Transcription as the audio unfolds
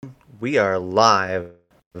We are live.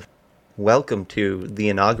 Welcome to the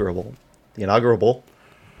inaugural,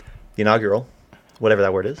 whatever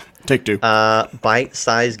that word is. Take two.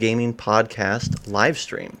 Bite-sized gaming podcast live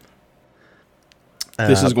stream.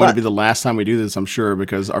 This is going to be the last time we do this, I'm sure,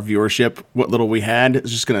 because our viewership, what little we had, is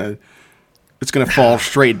just gonna fall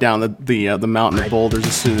straight down the mountain of boulders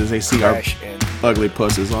as soon as they see our ugly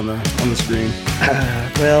pusses on the screen.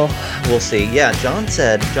 Well, we'll see. Yeah, John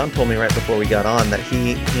told me right before we got on that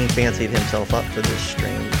he fancied himself up for this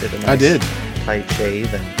stream. Did a nice tight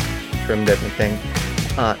shave and trimmed everything.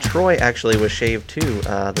 Troy actually was shaved too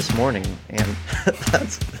this morning, and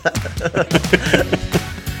that's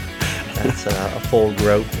a full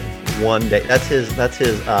growth one day. That's his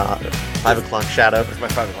 5 o'clock shadow. That's my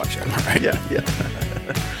 5 o'clock shadow. All right. Yeah.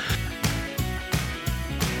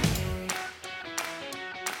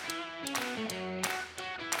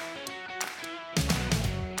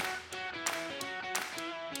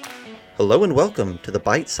 Hello and welcome to the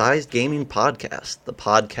Bite-Sized Gaming Podcast, the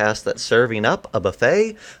podcast that's serving up a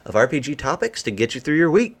buffet of RPG topics to get you through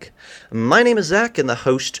your week. My name is Zach, and the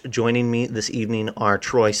host joining me this evening are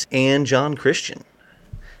Troy and John Christian.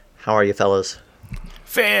 How are you, fellas?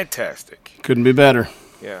 Fantastic. Couldn't be better.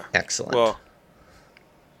 Yeah. Excellent. Well,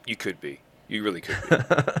 you could be. You really could be.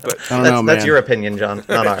 But I don't know, man. That's your opinion, John,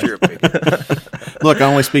 not ours. that's your opinion. Look, I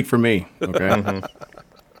only speak for me, okay? Mm-hmm.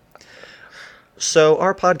 So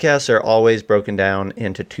our podcasts are always broken down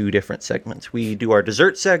into two different segments. We do our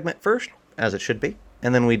dessert segment first, as it should be,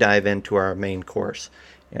 and then we dive into our main course.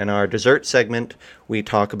 In our dessert segment, we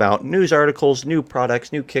talk about news articles, new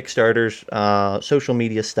products, new Kickstarters, social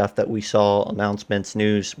media stuff that we saw, announcements,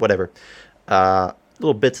 news, whatever.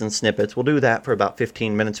 Little bits and snippets. We'll do that for about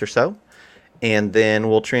 15 minutes or so. And then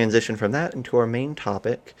we'll transition from that into our main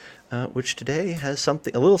topic, which today has a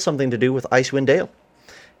little something to do with Icewind Dale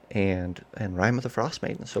and Rime of the Frost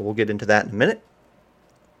Maiden. So we'll get into that in a minute.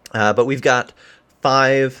 But we've got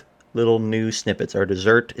 5 little news snippets. Our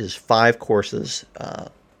dessert is 5 courses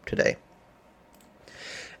today.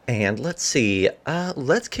 And let's see.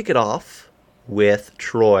 Let's kick it off with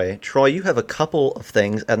Troy. Troy, you have a couple of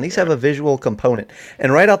things, and these have a visual component.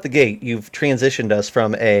 And right out the gate, you've transitioned us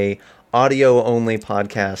from a audio-only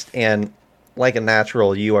podcast, and like a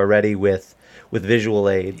natural, you are ready with visual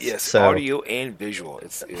aids. Yes, so, audio and visual.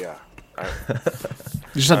 It's yeah. You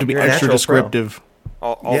just have to be You're a extra natural descriptive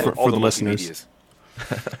All for the listeners.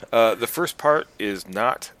 listeners. The first part is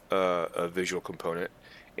not a visual component.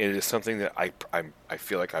 It is something that I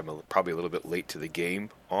feel like I'm probably a little bit late to the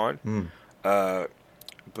game on.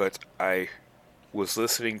 But I was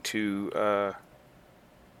listening to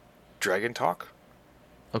Dragon Talk.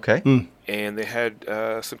 Okay. And they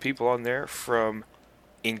had some people on there from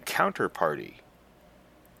Encounter Party,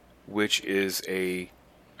 which is a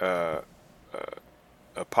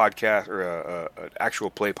podcast or an actual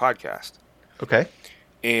play podcast. Okay.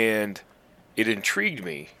 And it intrigued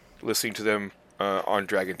me listening to them on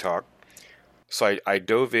Dragon Talk. So I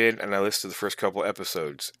dove in and I listened to the first couple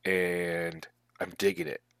episodes, and I'm digging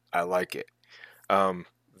it. I like it.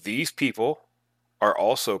 These people are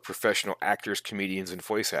also professional actors, comedians, and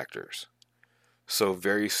voice actors. So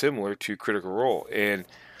very similar to Critical Role. And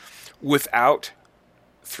without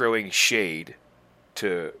throwing shade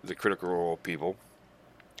to the Critical Role people,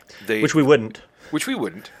 Which we wouldn't.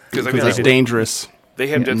 Because It's dangerous. They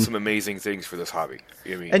have done some amazing things for this hobby.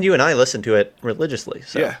 I mean, And you and I listen to it religiously.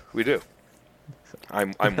 So. yeah, we do.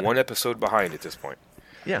 I'm one episode behind at this point.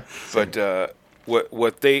 Yeah. But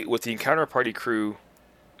what the Encounter Party crew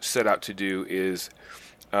set out to do is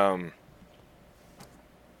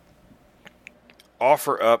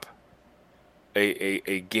offer up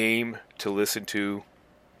a game to listen to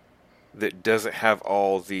that doesn't have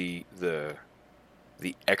all the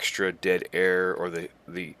extra dead air or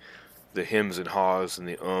the hems and haws and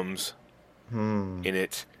the in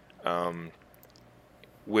it,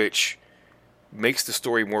 which makes the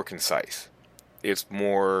story more concise. It's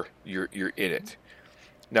more you're in it.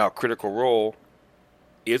 Now, Critical Role,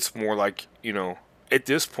 it's more like, at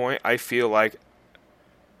this point, I feel like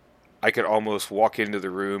I could almost walk into the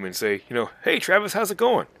room and say, hey, Travis, how's it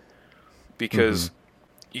going? Because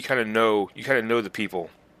you kind of know the people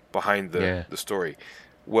behind the story.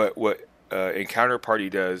 What Encounter Party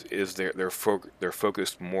does is they're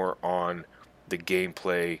focused more on the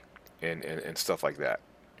gameplay and stuff like that.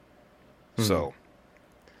 So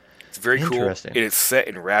it's very cool. And it's set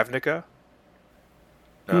in Ravnica,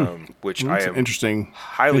 which I am interesting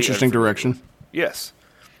highly direction. Yes,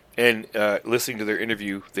 and listening to their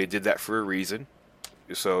interview, they did that for a reason.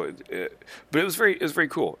 So, but it was very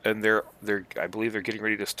cool, and I believe they're getting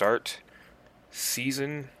ready to start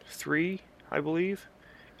season 3, I believe,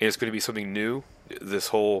 and it's going to be something new.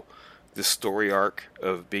 This story arc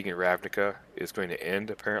of being in Ravnica is going to end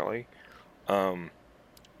apparently.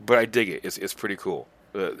 But I dig it. It's pretty cool.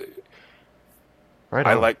 Right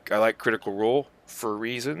I on. like Critical Role for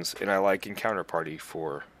reasons, and I like Encounter Party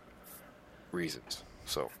for reasons.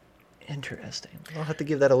 So Interesting. I'll have to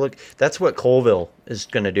give that a look. That's what Colville is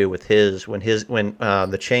going to do with when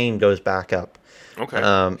the chain goes back up. okay,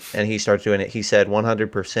 And he starts doing it. He said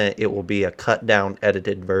 100% it will be a cut down,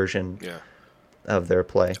 edited version yeah. of their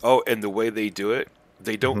play. Oh, and the way they do it,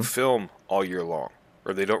 they don't film all year long,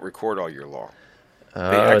 or they don't record all year long.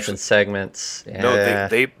 Oh, it's in segments. Yeah. No,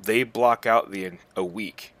 they block out a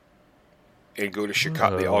week and go to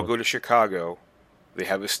Chicago. They all go to Chicago. They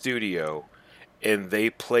have a studio, and they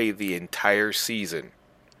play the entire season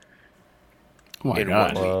Oh my in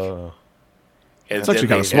gosh. 1 week. Whoa. And That's actually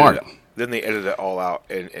then kinda they smart. Then they edit it all out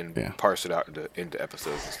and Yeah. parse it out into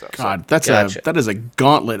episodes and stuff. God, that is a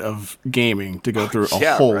gauntlet of gaming to go through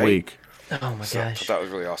a whole right? week. Oh my So gosh. that was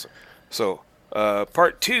really awesome. So,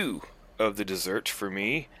 part 2 of the dessert for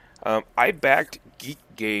me, I backed Geek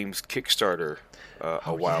Games Kickstarter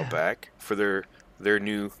a while back for their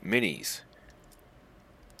new minis,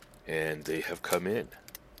 and they have come in.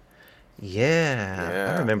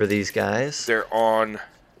 Yeah. I remember these guys. They're on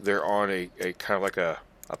a kind of like a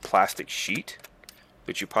plastic sheet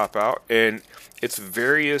that you pop out, and it's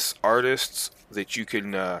various artists that you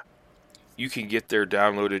can get their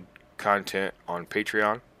downloaded content on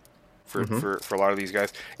Patreon for a lot of these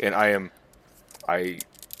guys, and I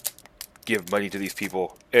give money to these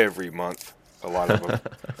people every month, a lot of them.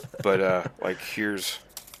 But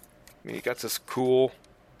you got this cool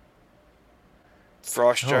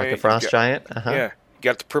frost giant. Like a frost giant? Uh-huh. Yeah, you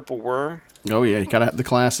got the purple worm, Oh yeah, you gotta have the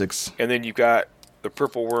classics. and then you got the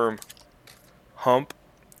purple worm hump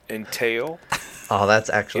and tail. Oh, that's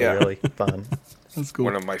actually Yeah. really fun. That's cool.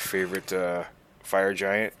 One of my favorite fire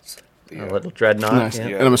giants. A little dreadnought. Nice.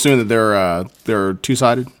 Yeah. And I'm assuming that they're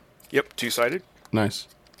two-sided. Yep, two-sided. Nice.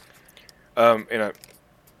 And And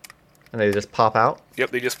they just pop out?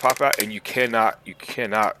 yep, they just pop out, and you cannot.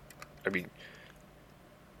 I mean,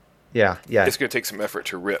 Yeah. it's going to take some effort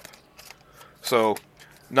to rip. So,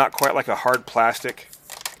 not quite like a hard plastic.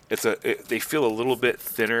 They feel a little bit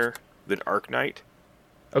thinner than Arknight,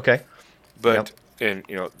 Okay. but and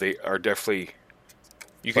they are definitely.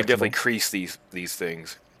 You can Flexible. definitely crease these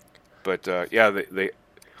things, but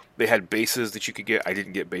they had bases that you could get. I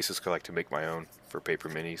didn't get bases because I like to make my own for paper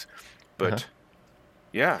minis, but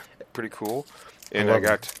yeah, pretty cool. And I love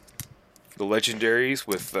got the legendaries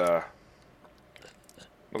with looks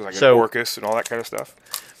like So- an Orcus and all that kind of stuff.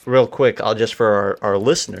 Real quick, I'll just for our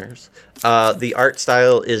listeners, the art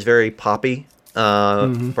style is very poppy,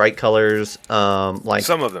 bright colors, like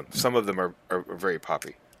Some of them are very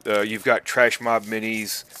poppy. You've got Trash Mob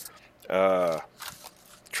minis.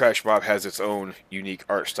 Trash Mob has its own unique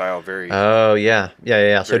art style. Very oh yeah.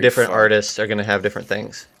 So Very different fun. artists are going to have different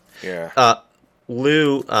things. yeah.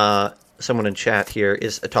 Lou, someone in chat here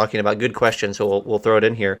is talking about good questions, so we'll throw it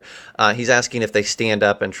in here. He's asking if they stand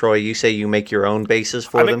up, and Troy, you say you make your own bases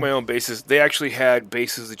for I them. make my own bases. They actually had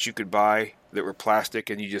bases that you could buy that were plastic,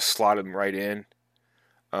 and you just slot them right in.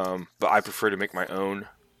 But I prefer to make my own.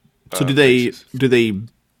 So bases. are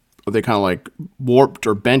they kind of like warped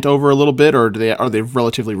or bent over a little bit, or are they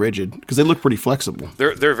relatively rigid? Because they look pretty flexible.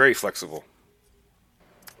 They're very flexible.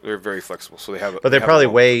 They're very flexible. So they have. But they have probably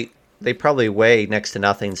a- weigh next to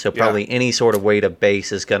nothing, so probably any sort of weight of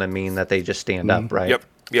base is going to mean that they just stand up, right?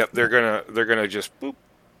 Yep. They're gonna just boop.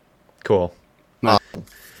 Cool. Nice. Awesome.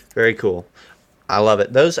 Very cool. I love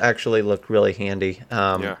it. Those actually look really handy,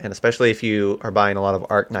 and especially if you are buying a lot of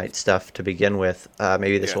Arknight stuff to begin with,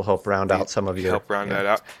 maybe this will help round out some of your that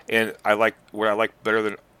out. And what I like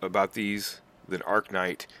better about these than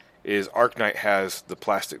Arknight is Arknight has the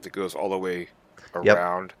plastic that goes all the way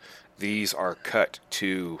around. These are cut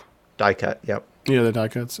to die cut. Yep. Yeah, the die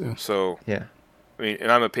cuts. Yeah. so. Yeah. I mean,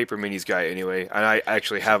 and I'm a paper minis guy anyway, and I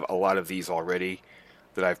actually have a lot of these already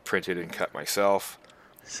that I've printed and cut myself.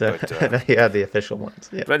 So But, you have the official ones.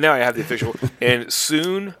 Yeah. But now I have the official, and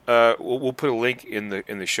soon we'll put a link in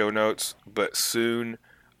the show notes. But soon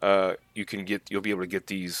you'll be able to get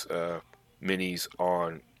these minis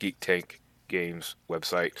on Geek Tank Games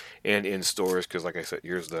website and in stores. Because like I said,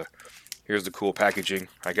 here's the cool packaging.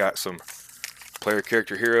 I got some player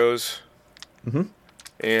character heroes,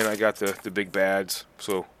 and I got the big bads.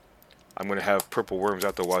 So I'm gonna have purple worms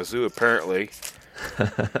out the wazoo apparently.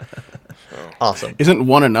 Awesome. Isn't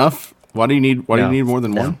one enough? Why do you need more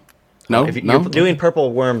than one? No, If no. you're doing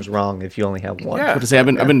purple worms wrong if you only have one. Yeah. But to say, I've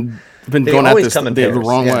been They going at always this come in the pairs.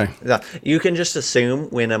 wrong way. Yeah. You can just assume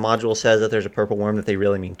when a module says that there's a purple worm that they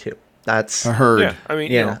really mean two. That's A herd, Yeah, I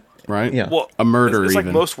mean, yeah, right? yeah. well, A murder it's like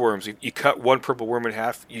even. most worms. You cut one purple worm in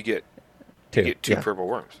half, you get two yeah. purple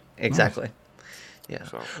worms. Exactly. Yeah.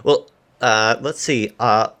 So. Well, let's see.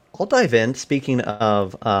 I'll dive in. Speaking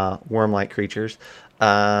of worm-like creatures,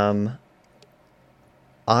 I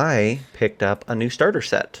picked up a new starter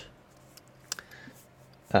set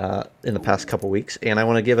in the past couple weeks, and I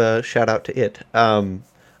want to give a shout out to it.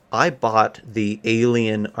 I bought the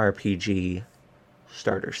Alien RPG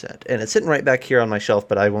starter set, and it's sitting right back here on my shelf,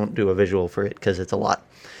 but I won't do a visual for it because it's a lot.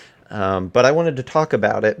 But I wanted to talk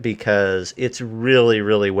about it because it's really,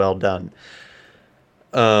 really well done.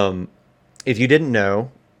 If you didn't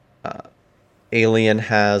know, Alien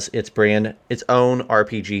has its own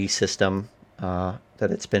RPG system that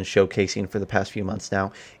it's been showcasing for the past few months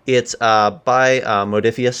now. It's by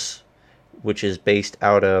Modifius, which is based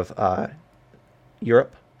out of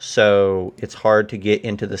Europe. So it's hard to get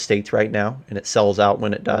into the States right now, and it sells out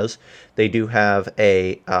when it does. They do have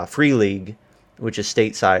a free league, which is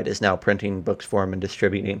stateside, is now printing books for them and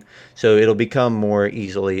distributing. So it'll become more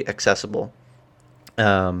easily accessible.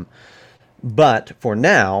 But for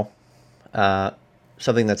now,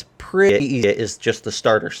 something that's pretty easy is just the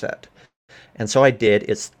starter set. And so I did.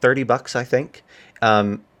 It's $30, I think.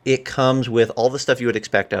 It comes with all the stuff you would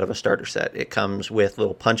expect out of a starter set. It comes with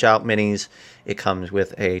little punch-out minis. It comes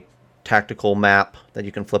with a tactical map that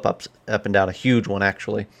you can flip up and down, a huge one,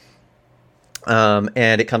 actually.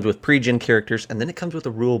 And it comes with pre-gen characters, and then it comes with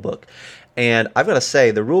a rule book. And I've got to say,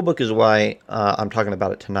 the rule book is why I'm talking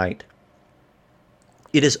about it tonight.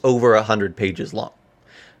 It is over 100 pages long.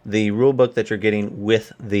 The rule book that you're getting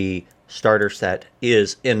with the starter set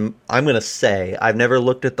is I'm going to say, I've never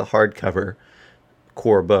looked at the hardcover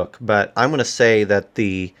core book, but I'm going to say that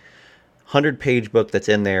the 100-page book that's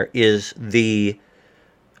in there is the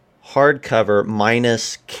hardcover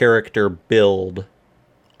minus character build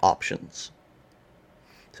options.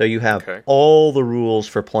 So you have all the rules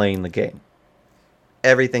for playing the game.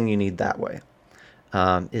 Everything you need that way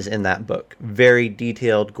is in that book. Very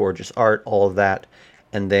detailed, gorgeous art, all of that.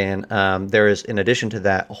 And then there is, in addition to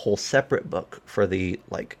that, a whole separate book for the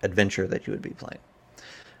adventure that you would be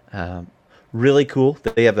playing. Really cool.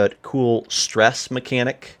 They have a cool stress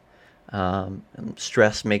mechanic. And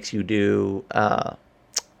stress makes you do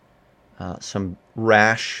some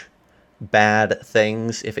rash, bad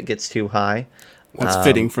things if it gets too high. That's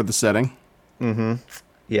fitting for the setting. Mm-hmm.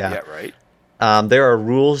 Yeah, right. There are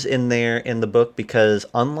rules in there in the book because,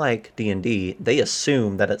 unlike D&D, they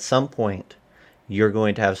assume that at some point you're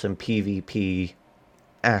going to have some PvP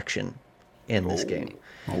action in this game.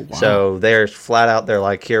 Oh, wow. So they're flat out, they're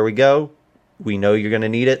like, here we go. We know you're going to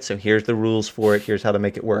need it, so here's the rules for it. Here's how to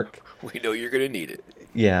make it work. We know you're going to need it.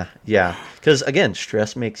 Yeah. Because, again,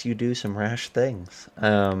 stress makes you do some rash things.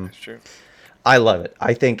 That's true. I love it.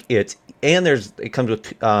 I think it comes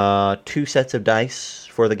with 2 sets of dice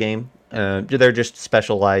for the game. They're just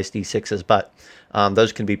specialized D6s, but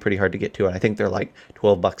those can be pretty hard to get to, and I think they're like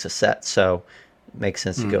 $12 a set, so it makes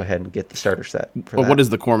sense to go ahead and get the starter set for that. What is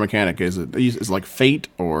the core mechanic? Is it like Fate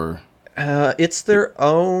or? It's their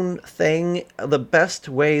own thing. The best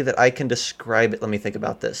way that I can describe it, let me think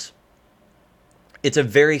about this. It's a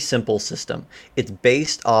very simple system. It's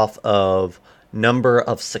based off of number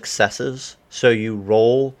of successes. So you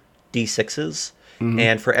roll D6s,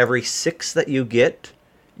 and for every 6 that you get,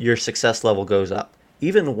 your success level goes up.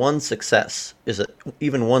 Even one 6 is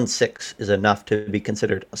enough to be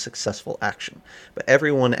considered a successful action. But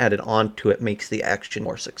every one added on to it makes the action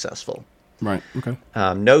more successful. Right. Okay.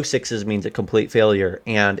 No 6s means a complete failure,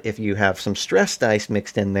 and if you have some stress dice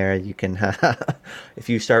mixed in there, you can. If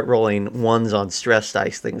you start rolling 1s on stress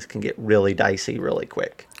dice, things can get really dicey really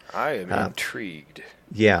quick. I am intrigued.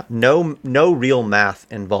 Yeah, no real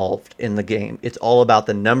math involved in the game. It's all about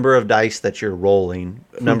the number of dice that you're rolling,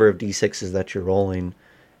 number of D6s that you're rolling,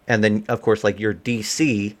 and then of course your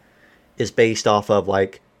DC is based off of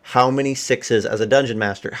how many 6s as a dungeon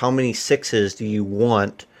master. How many 6s do you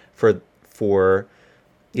want for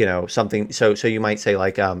something? So you might say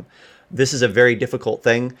this is a very difficult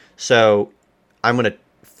thing, so I'm going to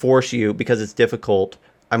force you, because it's difficult,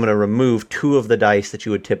 I'm going to remove 2 of the dice that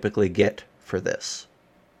you would typically get for this.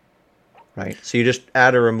 Right? So you just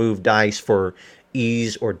add or remove dice for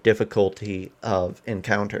ease or difficulty of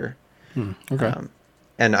encounter. Okay.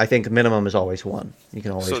 And I think minimum is always 1. You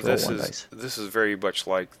can always roll 1 dice. This is very much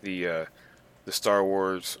like the Star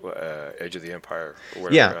Wars Edge of the Empire. Or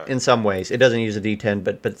whatever. Yeah, in some ways. It doesn't use a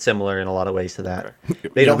D10, but similar in a lot of ways to that. Okay.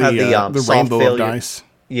 They don't have the rainbow soft failure. of dice.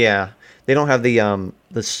 Yeah. they don't have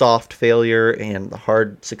the soft failure and the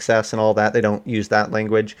hard success and all that. They don't use that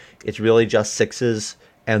language. It's really just sixes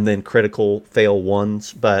and then critical fail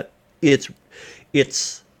ones. But it's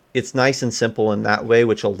it's nice and simple in that way,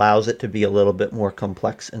 which allows it to be a little bit more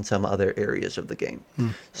complex in some other areas of the game.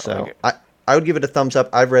 So I would give it a thumbs up.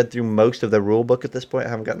 I've read through most of the rule book at this point. I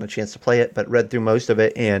haven't gotten a chance to play it, but read through most of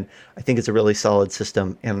it, and I think it's a really solid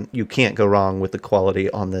system, and you can't go wrong with the quality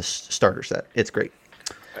on this starter set. It's great.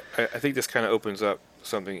 I think this kind of opens up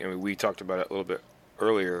something, I mean, we talked about it a little bit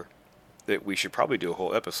earlier, that we should probably do a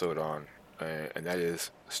whole episode on, and that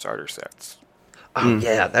is starter sets. Oh,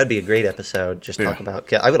 yeah, that'd be a great episode. Just talk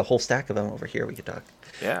about... I've got a whole stack of them over here we could talk.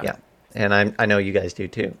 Yeah. And I know you guys do,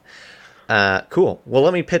 too. Cool. Well,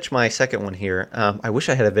 let me pitch my second one here. I wish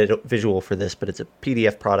I had a visual for this, but it's a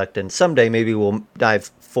PDF product, and someday maybe we'll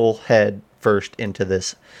dive full head first into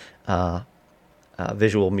this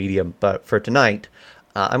visual medium. But for tonight,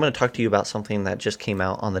 I'm going to talk to you about something that just came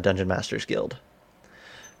out on the Dungeon Masters Guild.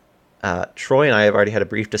 Troy and I have already had a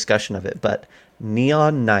brief discussion of it, but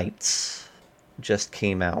Neon Knights just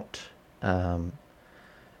came out.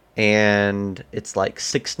 And it's like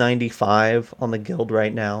 $6.95 on the Guild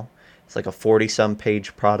right now. It's like a 40-some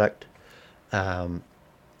page product.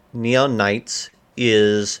 Neon Knights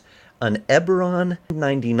is an Eberron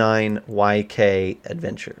 99 YK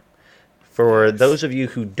adventure. For those of you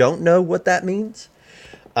who don't know what that means,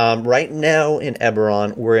 right now in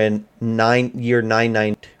Eberron, we're in year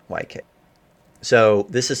 99 YK. So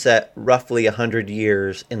this is set roughly 100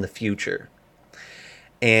 years in the future.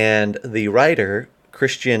 And the writer,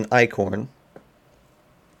 Christian Eichhorn,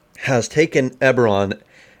 has taken Eberron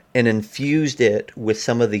and infused it with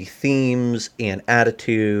some of the themes and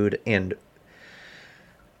attitude and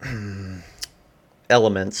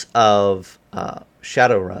elements of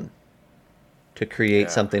Shadowrun to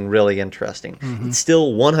create something really interesting. It's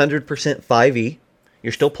still 100% 5e.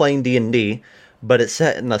 You're still playing D&D, but it's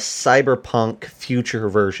set in a cyberpunk future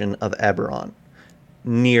version of Eberron.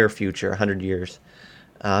 Near future, 100 years.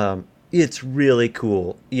 It's really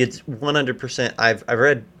cool. It's 100%. I've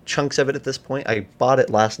read chunks of it at this point. I bought it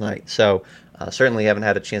last night, so certainly haven't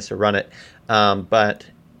had a chance to run it. But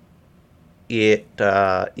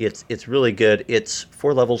it's really good. It's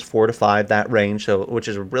 4 levels, 4 to 5, that range, so which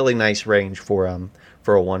is a really nice range for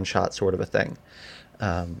a one-shot sort of a thing.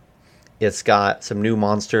 It's got some new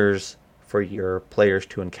monsters for your players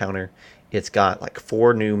to encounter. It's got like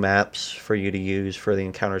 4 new maps for you to use for the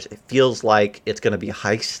encounters. It feels like it's going to be a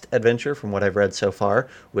heist adventure from what I've read so far,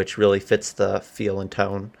 which really fits the feel and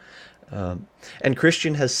tone. And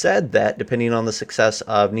Christian has said that depending on the success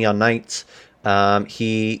of Neon Knights,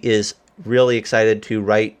 he is really excited to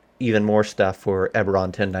write even more stuff for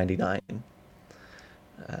Eberron 1099.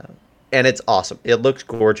 And it's awesome. It looks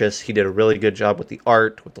gorgeous. He did a really good job with the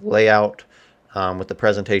art, with the layout, with the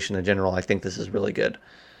presentation in general. I think this is really good.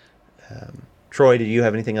 Troy, did you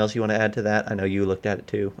have anything else you want to add to that? I know you looked at it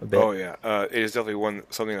too a bit. Oh yeah, it is definitely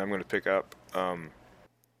something I'm going to pick up.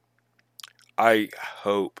 I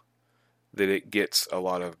hope that it gets a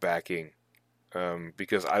lot of backing,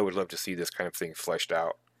 because I would love to see this kind of thing fleshed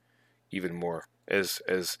out even more. As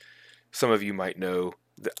some of you might know,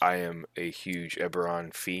 that I am a huge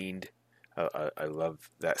Eberron fiend. I love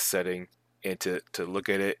that setting, and to look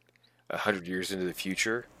at it 100 years into the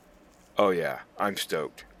future, oh yeah, I'm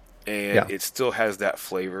stoked. And it still has that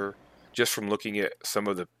flavor. Just from looking at some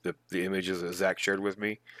of the images that Zach shared with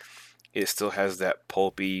me, it still has that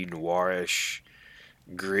pulpy, noirish,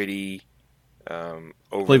 gritty,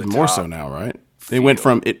 over even more so now, right? It went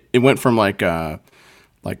from like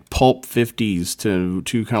pulp 50s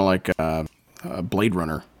to kind of like a Blade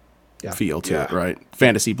Runner feel to it, right?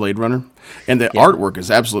 Fantasy Blade Runner. And the artwork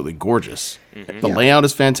is absolutely gorgeous. The layout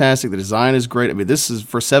is fantastic. The design is great. I mean, this is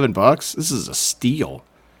for $7. This is a steal.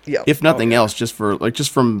 Yeah. If nothing else, just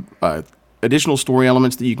from additional story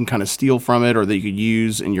elements that you can kind of steal from it, or that you could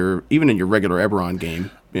use even in your regular Eberron game.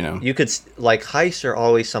 You know, you could like heists are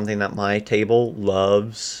always something that my table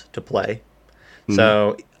loves to play.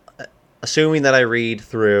 So, assuming that I read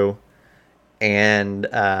through, and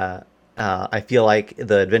I feel like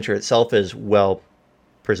the adventure itself is well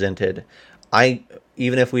presented,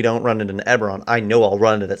 even if we don't run it in Eberron, I know I'll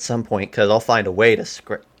run it at some point because I'll find a way to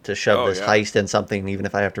shove this heist in something, even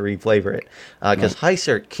if I have to reflavor it. Because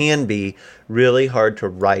heists can be really hard to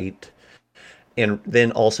write, and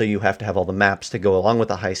then also you have to have all the maps to go along with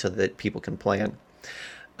the heist so that people can plan.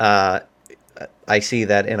 I see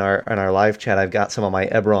that in our live chat, I've got some of my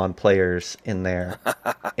Eberron players in there,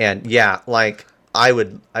 and I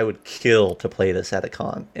would kill to play this at a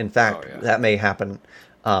con. In fact, that may happen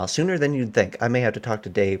sooner than you'd think. I may have to talk to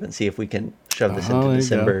Dave and see if we can shove this into there you go.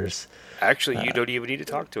 December's. Actually, you don't even need to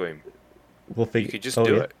talk to him. We'll figure. You could just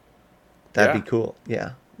do it. That'd be cool.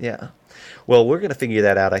 Yeah, yeah. Well, we're gonna figure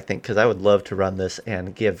that out, I think, because I would love to run this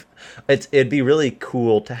and give. It'd be really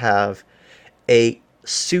cool to have a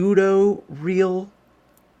pseudo real,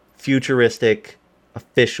 futuristic,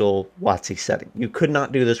 official WotC setting. You could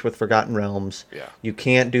not do this with Forgotten Realms. Yeah. You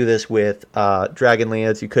can't do this with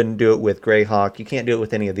Dragonlance. You couldn't do it with Greyhawk. You can't do it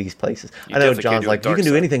with any of these places. I know John's like, you can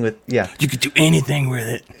do anything with. Yeah. You could do anything with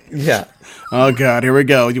it. Yeah. Oh God, here we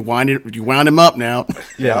go. You wound him up now.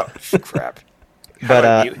 Yeah. Crap. But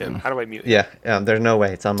How do I mute him? Yeah, there's no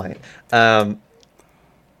way. It's on mine.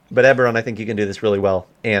 But Eberron, I think you can do this really well,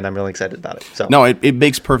 and I'm really excited about it. So No, it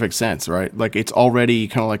makes perfect sense, right? Like it's already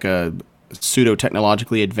kind of like a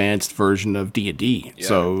pseudo-technologically advanced version of D&D. Yeah.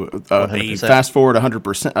 So a 100%. fast forward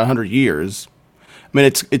 100 years. I mean,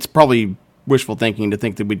 it's probably wishful thinking to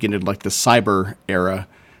think that we'd get into like the cyber era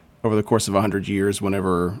over the course of 100 years.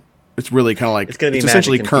 Whenever it's really kind of like It's gonna be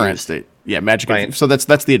essentially magic current infused. state. Yeah, magic. Right. So that's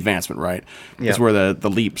the advancement, right? Yeah. That's where the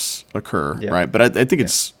leaps occur, Yeah. right? But I think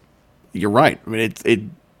it's you're right. I mean,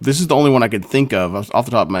 this is the only one I could think of off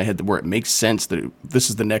the top of my head where it makes sense that this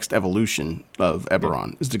is the next evolution of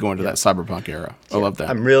Eberron, is to go into that cyberpunk era. I love that.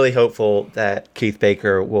 I'm really hopeful that Keith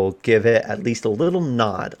Baker will give it at least a little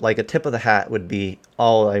nod. Like a tip of the hat would be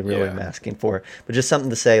all I really am asking for. But just something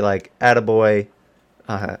to say like, attaboy,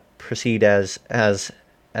 proceed as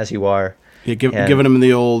you are. Yeah, giving him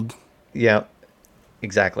the old Yeah,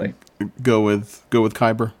 exactly. go with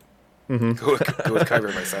Kyber. Go with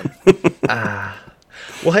Kyber, my son.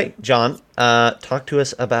 Well, hey, John, talk to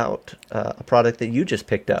us about a product that you just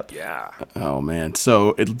picked up. Yeah. Oh man!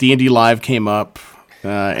 So D&D Live came up,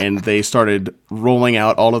 and they started rolling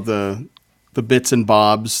out all of the bits and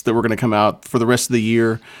bobs that were going to come out for the rest of the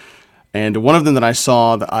year. And one of them that I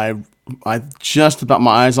saw that I just about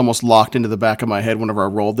my eyes almost locked into the back of my head whenever I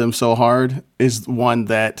rolled them so hard is one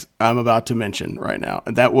that I'm about to mention right now.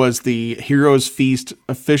 And that was the Heroes Feast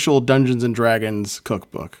official Dungeons and Dragons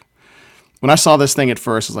cookbook. When I saw this thing at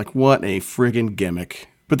first, I was like, what a friggin' gimmick.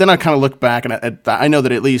 But then I kind of looked back, and I know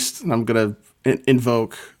that at least I'm going to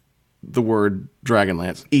invoke the word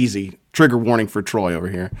Dragonlance. Easy. Trigger warning for Troy over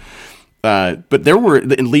here. But there were,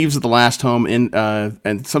 in Leaves of the Last Home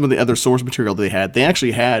and some of the other source material they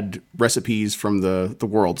actually had recipes from the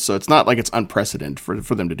world. So it's not like it's unprecedented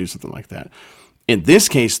for them to do something like that. In this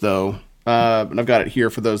case, though, and I've got it here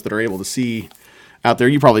for those that are able to see out there.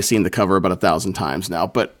 You've probably seen the cover about 1,000 times now,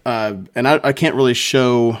 but and I can't really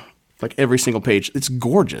show like every single page. It's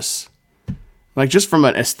gorgeous. Like just from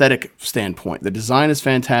an aesthetic standpoint, the design is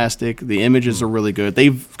fantastic. The images are really good.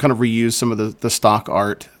 They've kind of reused some of the stock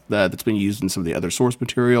art that's been used in some of the other source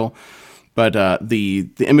material, but the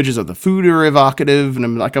images of the food are evocative.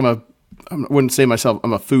 And I wouldn't say myself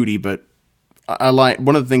I'm a foodie, but I like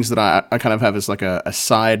one of the things that I kind of have as like a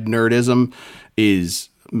side nerdism is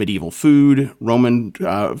medieval food, Roman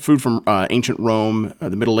food from ancient Rome,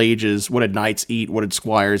 the Middle Ages. What did knights eat? What did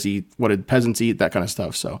squires eat? What did peasants eat? That kind of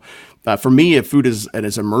stuff. So for me, if food is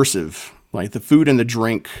immersive, like the food and the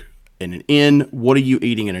drink in an inn. What are you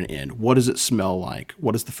eating in an inn? What does it smell like?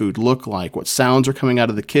 What does the food look like? What sounds are coming out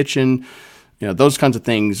of the kitchen? You know, those kinds of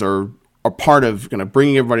things are part of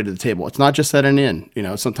bringing everybody to the table. It's not just at an inn. You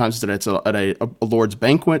know, sometimes it's at a lord's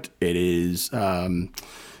banquet. It is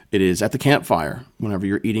at the campfire whenever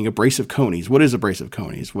you're eating a brace of conies. What is a brace of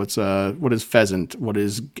conies? What is pheasant? What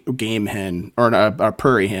is game hen or a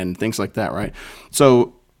prairie hen? Things like that, right?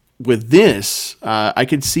 So with this, I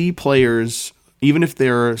could see players, even if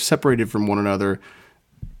they're separated from one another,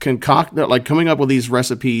 coming up with these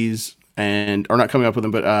recipes or not coming up with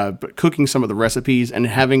them, but cooking some of the recipes and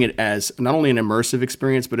having it as not only an immersive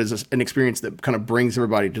experience, but as an experience that kind of brings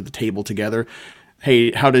everybody to the table together.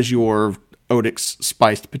 Hey, how does your Odix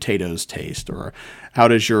spiced potatoes taste? Or how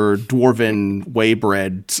does your dwarven whey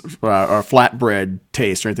bread or flatbread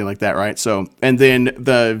taste or anything like that, right? So, and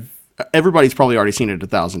then everybody's probably already seen it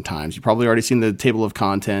 1,000 times. You've probably already seen the table of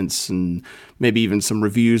contents and maybe even some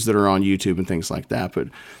reviews that are on YouTube and things like that. But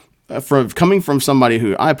coming from somebody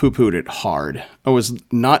who I poo-pooed it hard, I was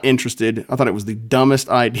not interested. I thought it was the dumbest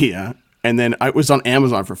idea. And then it was on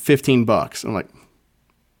Amazon for $15. I'm like,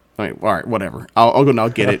 all right, whatever. I'll go and I'll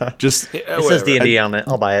get it. Just it says D&D on it.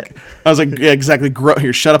 I'll buy it. I was like, yeah, exactly.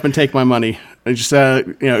 Here, shut up and take my money. I just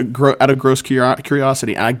grow out of gross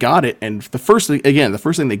curiosity, and I got it. And the first thing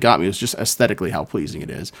they got me was just aesthetically how pleasing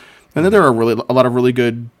it is. And then there are a lot of really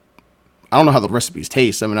good. I don't know how the recipes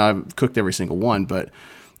taste. I mean, I've cooked every single one, but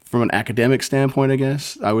from an academic standpoint, I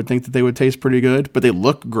guess I would think that they would taste pretty good. But they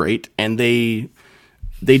look great, and they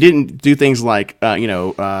they didn't do things like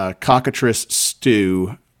cockatrice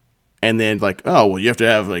stew, and then like, oh well, you have to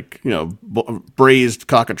have like braised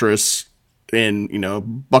cockatrice and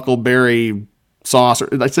buckleberry sauce. Or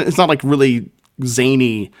it's not like really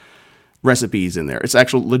zany recipes in there. It's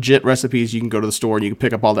actual legit recipes. You can go to the store and you can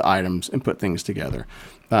pick up all the items and put things together.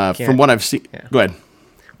 From what I've seen, go ahead.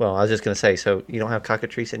 Well, I was just going to say, so you don't have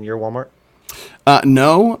cockatrice in your Walmart?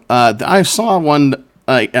 No, I saw one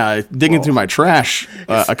digging through my trash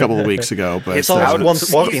a couple of weeks ago, but it's all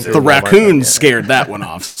walking through the raccoons scared that one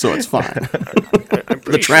off, so it's fine.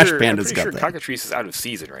 The trash panda's got that. Cockatrice is out of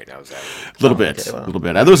season right now. Is that a little bit? A little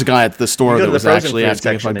bit. There was a guy at the store that was actually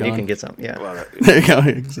asking if I'd gone. You can get some. Yeah. Well, there you go.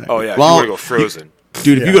 Exactly. Oh yeah. Well, you want to go frozen,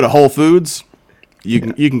 dude. If you go to Whole Foods, you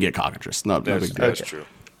can get cockatrice. No big deal. That's true.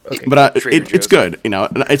 Okay. But it's good.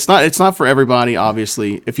 It's not for everybody.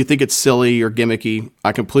 Obviously, if you think it's silly or gimmicky,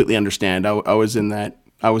 I completely understand. I was in that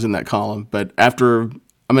column. But after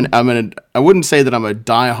I wouldn't say that I'm a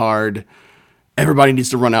diehard. Everybody needs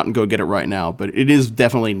to run out and go get it right now. But it is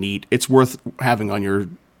definitely neat. It's worth having on your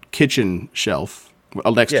kitchen shelf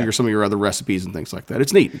next to some of your other recipes and things like that.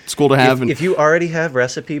 It's neat. It's cool to have. If you already have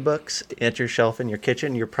recipe books at your shelf in your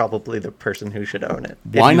kitchen, you're probably the person who should own it.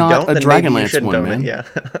 Why not a Dragonlance one, man? Yeah,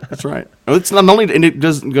 that's right. It's not only, and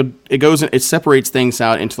it separates things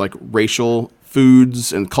out into like racial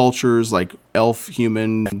foods and cultures, like elf,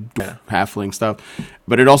 human, halfling stuff.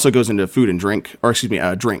 But it also goes into food and drink, or excuse me,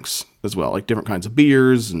 drinks as well, like different kinds of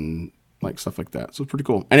beers and like stuff like that. So it's pretty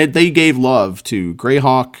cool. And they gave love to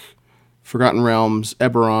Greyhawk, Forgotten Realms,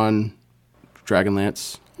 Eberron,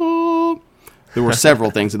 Dragonlance. Oh, there were several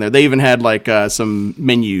things in there. They even had like some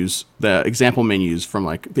menus, the example menus from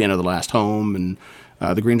like the End of the Last Home and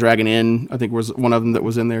the Green Dragon Inn, I think was one of them that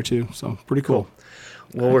was in there too. So pretty cool.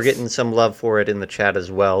 Well, we're getting some love for it in the chat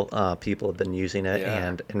as well. People have been using it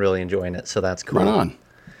and really enjoying it, so that's cool. Right on.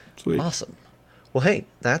 Sweet. Awesome. Well, hey,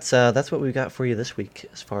 that's what we've got for you this week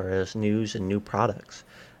as far as news and new products.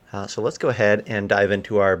 So let's go ahead and dive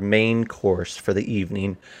into our main course for the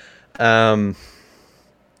evening. I'm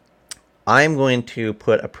going to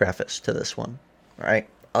put a preface to this one, all right,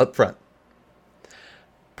 up front.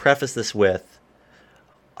 Preface this with,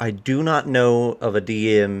 I do not know of a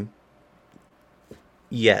DM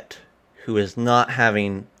yet who is not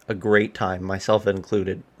having a great time, myself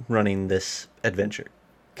included, running this adventure.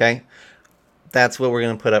 Okay? That's what we're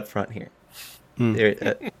going to put up front here.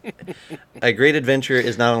 A great adventure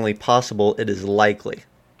is not only possible, it is likely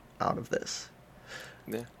out of this.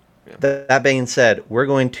 Yeah. That being said, we're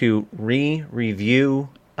going to review.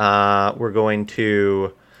 We're going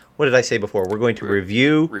to. What did I say before? We're going to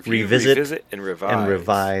review, revisit, and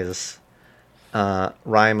revise.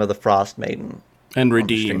 Rime of the Frost Maiden. And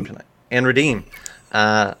redeem.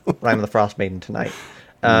 Rime of the Frost Maiden tonight.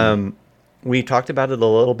 We talked about it a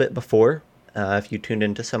little bit before. If you tuned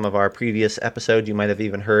into some of our previous episodes, you might have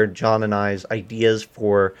even heard John and I's ideas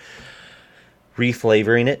for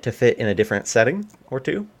reflavoring it to fit in a different setting or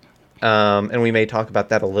two. And we may talk about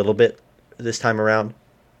that a little bit this time around.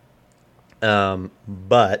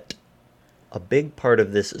 But a big part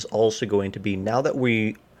of this is also going to be, now that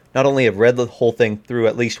we not only have read the whole thing through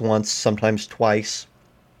at least once, sometimes twice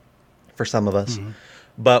for some of us,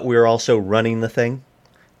 but we're also running the thing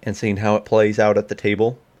and seeing how it plays out at the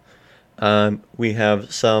table. We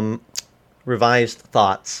have some revised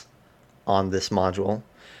thoughts on this module.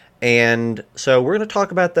 And so we're going to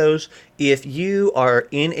talk about those. If you are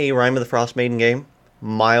in a Rime of the Frost Maiden game,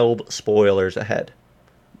 mild spoilers ahead.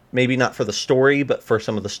 Maybe not for the story, but for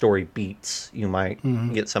some of the story beats, you might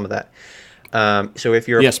get some of that. So if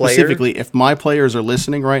you're a player... specifically, if my players are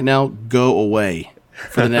listening right now, go away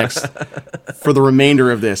for the next... for the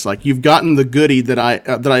remainder of this. Like, you've gotten the goodie that I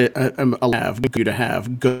am allowed you to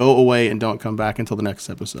have. Go away and don't come back until the next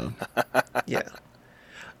episode. Yeah.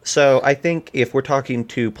 So I think if we're talking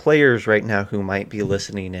to players right now who might be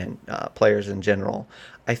listening in, players in general,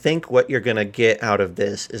 I think what you're going to get out of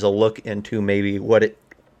this is a look into maybe what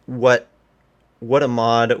a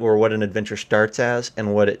mod or what an adventure starts as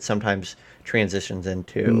and what it sometimes transitions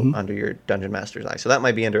into under your Dungeon Master's eye. So that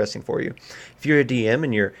might be interesting for you. If you're a DM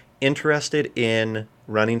and you're interested in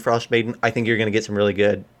running Frost Maiden, I think you're going to get some really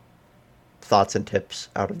good thoughts and tips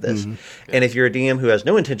out of this. And if you're a DM who has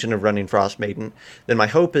no intention of running Frost Maiden, then my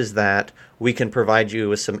hope is that we can provide you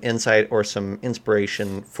with some insight or some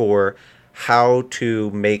inspiration for how to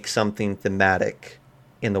make something thematic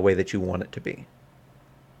in the way that you want it to be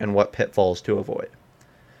and what pitfalls to avoid.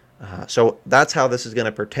 So that's how this is going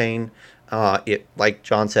to pertain. Like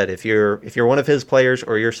John said, if you're one of his players,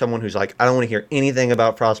 or you're someone who's like, I don't want to hear anything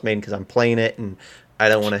about Frost Maiden because I'm playing it and I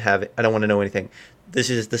don't want to know anything. This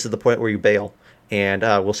is the point where you bail and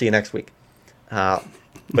we'll see you next week. But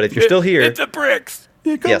if you're still here, Hit the bricks.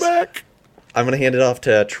 Yeah, come back. I'm going to hand it off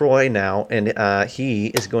to Troy now, and he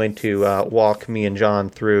is going to walk me and John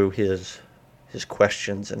through his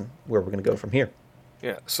questions and where we're going to go from here.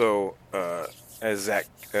 Yeah, so as Zach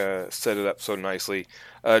set it up so nicely,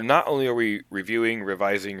 not only are we reviewing,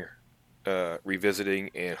 revising, revisiting,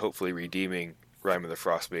 and hopefully redeeming Rime of the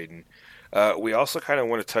Frost Maiden, we also kind of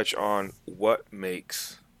want to touch on what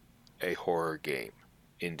makes a horror game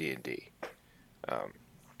in D&D.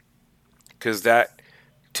 Because that,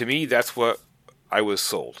 to me, that's what I was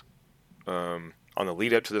sold. On the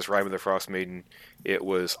lead up to this Rime of the Frost Maiden, it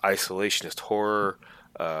was isolationist horror,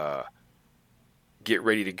 get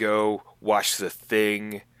ready to go, watch The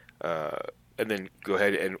Thing, and then go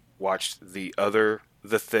ahead and watch The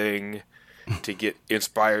Thing to get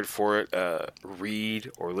inspired for it,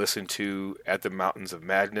 read or listen to At the Mountains of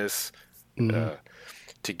Madness,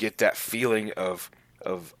 to get that feeling of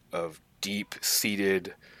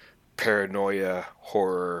deep-seated paranoia,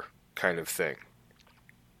 horror kind of thing.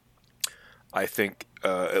 I think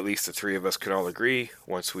at least the three of us can all agree,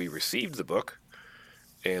 once we received the book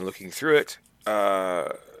and looking through it,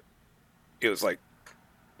 it was like,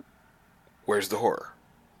 where's the horror?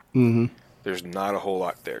 Mm-hmm. There's not a whole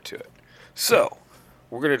lot there to it. So,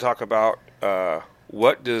 we're going to talk about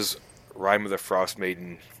what does Rime of the Frost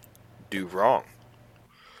Maiden do wrong?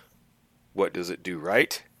 What does it do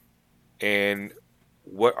right? And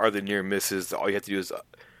what are the near misses that all you have to do is,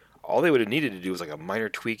 all they would have needed to do was like a minor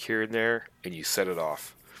tweak here and there, and you set it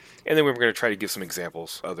off. And then we're going to try to give some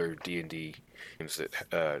examples, other D&D games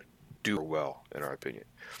that do well, in our opinion.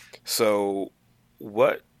 So,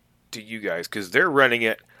 what do you guys, because they're running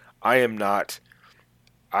it, I am not,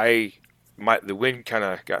 the wind kind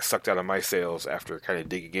of got sucked out of my sails after kind of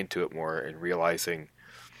digging into it more and realizing,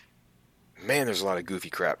 man, there's a lot of goofy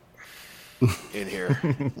crap in here.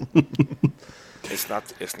 It's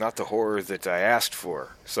not the horror that I asked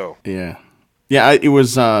for. So yeah. It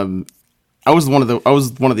was. I was one of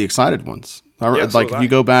the excited ones. If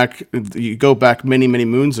you go back many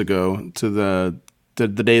moons ago to the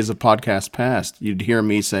days of podcast past, you'd hear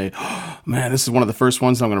me say, oh, "Man, this is one of the first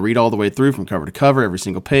ones I'm going to read all the way through from cover to cover, every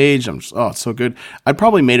single page." I'm just, it's so good. I'd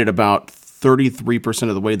probably made it about 33%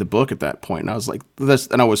 of the way the book at that point, and I was like,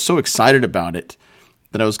 and I was so excited about it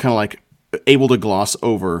that I was kind of like able to gloss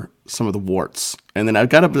over some of the warts. And then I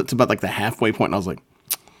got up to about like the halfway point, and I was like,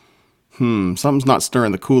 something's not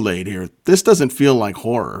stirring the Kool-Aid here. This doesn't feel like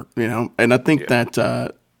horror, And I think that.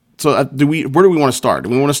 So where do we want to start? Do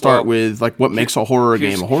we want to start with like what makes a horror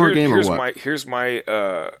game a horror game, or what? Here's my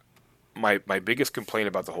my biggest complaint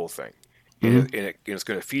about the whole thing, and it's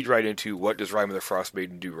going to feed right into what does Rime of the Frost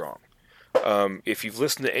Maiden do wrong. If you've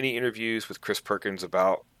listened to any interviews with Chris Perkins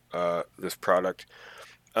about this product,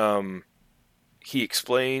 he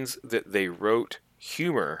explains that they wrote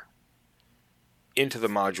humor into the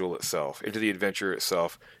module itself, into the adventure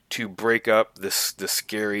itself, to break up the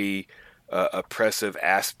scary, oppressive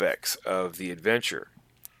aspects of the adventure.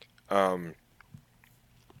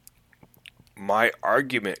 My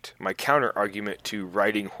counter argument to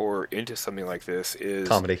writing horror into something like this is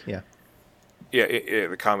comedy. Yeah,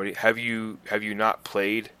 the comedy. Have you not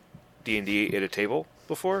played D&D at a table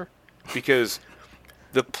before? Because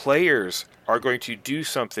the players are going to do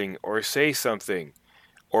something or say something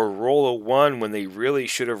or roll a 1 when they really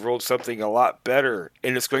should have rolled something a lot better,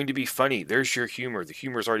 and it's going to be funny. There's your humor. The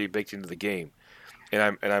humor is already baked into the game.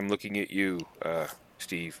 And I'm looking at you,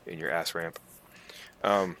 Steve, in your ass ramp.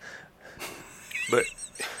 But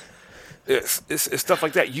it's stuff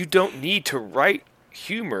like that. You don't need to write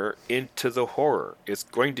humor into the horror. It's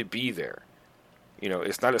going to be there.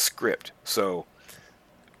 It's not a script. So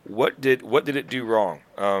what did it do wrong?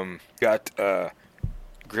 Got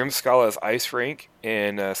Grimskala's ice rink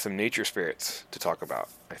and some nature spirits to talk about,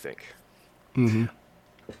 I think. Mm-hmm.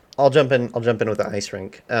 I'll jump in with the ice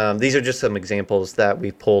rink. These are just some examples that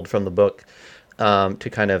we pulled from the book to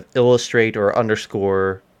kind of illustrate or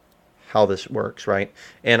underscore how this works, right?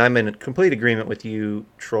 And I'm in complete agreement with you,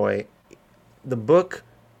 Troy. The book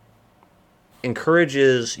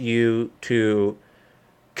encourages you to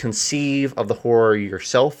conceive of the horror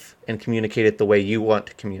yourself and communicate it the way you want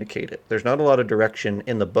to communicate it. There's not a lot of direction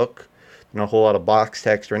in the book, not a whole lot of box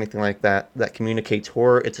text or anything like that communicates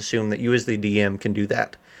horror. It's assumed that you as the DM can do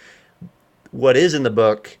that. What is in the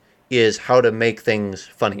book is how to make things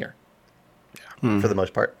funnier, for the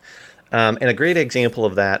most part. And a great example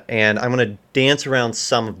of that, and I'm going to dance around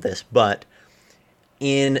some of this, but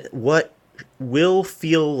in what will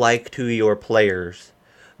feel like to your players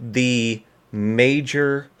the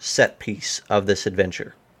major set piece of this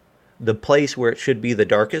adventure, the place where it should be the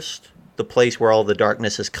darkest, the place where all the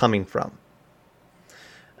darkness is coming from.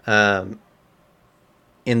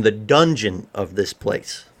 In the dungeon of this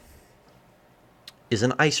place is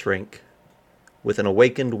an ice rink with an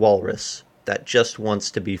awakened walrus that just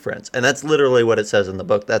wants to be friends. And that's literally what it says in the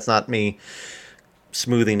book. That's not me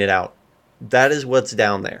smoothing it out. That is what's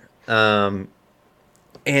down there.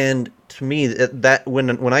 And to me, that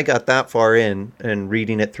when I got that far in and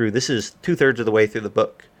reading it through, this is 2/3 of the way through the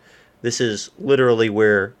book. This is literally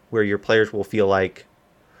where your players will feel like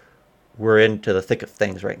we're into the thick of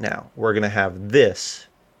things right now. We're going to have this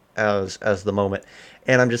as the moment.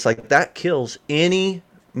 And I'm just like, that kills any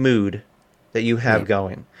mood that you have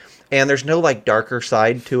going. And there's no like darker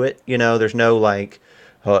side to it. You know, there's no like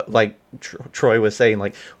Troy was saying,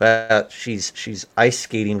 like, she's ice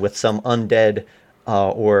skating with some undead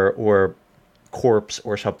or corpse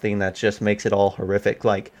or something that just makes it all horrific.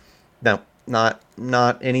 Like, no,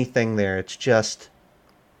 not anything there. It's just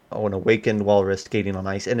an awakened walrus skating on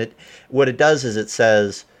ice. And what it does is it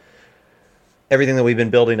says everything that we've been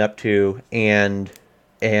building up to, and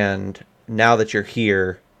now that you're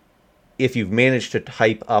here, if you've managed to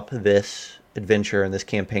hype up this adventure and this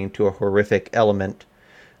campaign to a horrific element,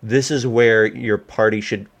 this is where your party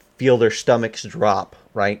should feel their stomachs drop,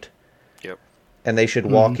 right? Yep. And they should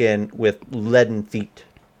walk in with leaden feet,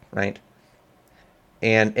 right?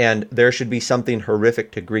 And there should be something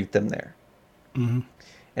horrific to greet them there. Mm-hmm.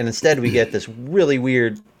 And instead we get this really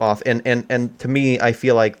weird off. And to me, I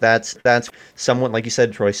feel like that's someone, like you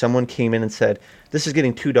said, Troy, someone came in and said, this is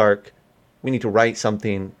getting too dark. We need to write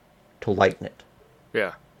something to lighten it.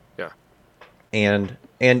 Yeah.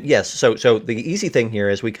 And yes, so the easy thing here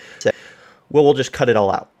is we say, well, we'll just cut it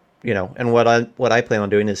all out, you know. And what I plan on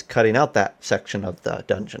doing is cutting out that section of the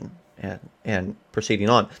dungeon and proceeding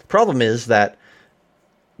on. The problem is that's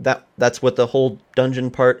what the whole dungeon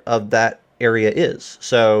part of that area is.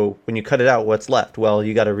 So when you cut it out, what's left? Well,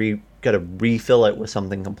 you got to refill it with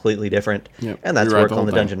something completely different, and that's work on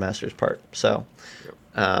the dungeon master's part. So.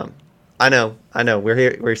 I know.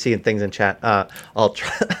 We're seeing things in chat. I'll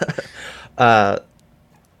try.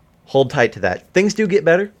 Hold tight to that. Things do get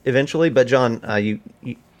better eventually, but John, you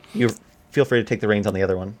feel free to take the reins on the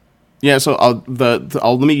other one. Yeah. So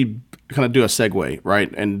let me kind of do a segue, right?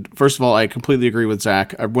 And first of all, I completely agree with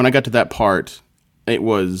Zach. When I got to that part, the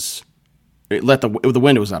wind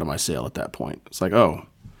was out of my sail at that point. It's like, oh.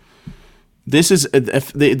 This is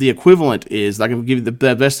the equivalent is, I can give you the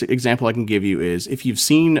best example I can give you is if you've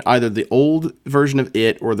seen either the old version of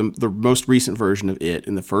It or the most recent version of It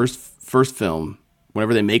in the first film,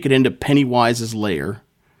 whenever they make it into Pennywise's lair,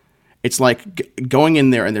 it's like going in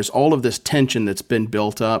there and there's all of this tension that's been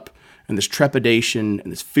built up and this trepidation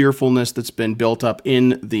and this fearfulness that's been built up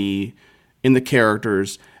in the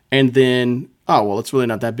characters, and then it's really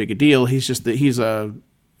not that big a deal. He's a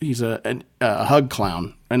hug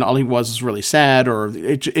clown, and all he was really sad, or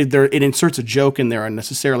it inserts a joke in there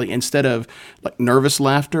unnecessarily instead of like nervous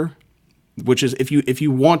laughter, which is if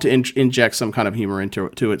you want to inject some kind of humor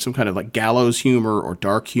into it, some kind of like gallows humor or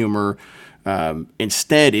dark humor.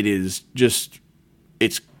 Instead, it's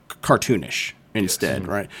cartoonish instead,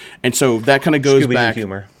 right? And so that kind of goes Scooby-Doo back.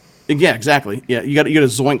 humor. Yeah, exactly. Yeah, you got a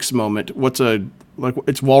Zoinks moment.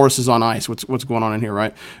 It's walruses on ice. What's going on in here,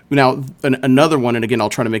 right? Now, another one, and again, I'll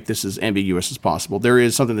try to make this as ambiguous as possible. There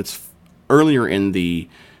is something that's earlier in the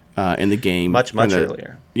game, much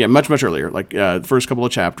earlier. Yeah, much earlier, like the first couple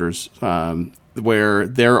of chapters, where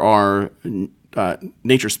there are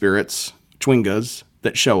nature spirits, Chwingas,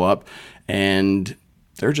 that show up, and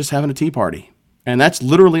they're just having a tea party. And that's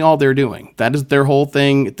literally all they're doing. That is their whole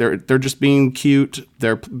thing. They're just being cute.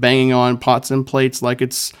 They're banging on pots and plates like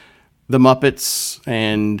it's the Muppets.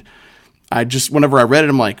 And whenever I read it,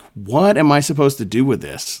 I'm like, what am I supposed to do with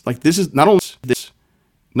this? Like, this is not only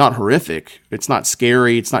not horrific. It's not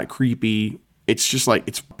scary. It's not creepy. It's just like,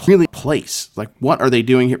 it's really place. Like, what are they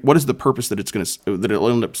doing here? What is the purpose that it'll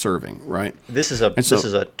end up serving, right? This is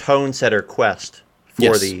a tone setter quest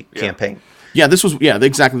for the campaign. Yeah,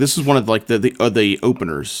 exactly. This is one of like the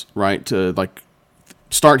openers, right? To like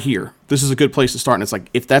start here. This is a good place to start. And it's like,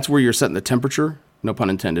 if that's where you're setting the temperature, no pun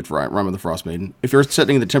intended for Rime of the Frost Maiden. If you're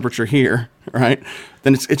setting the temperature here, right,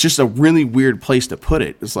 then it's just a really weird place to put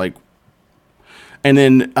it. It's like, and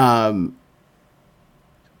then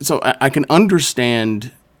so I can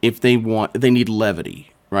understand if they need levity.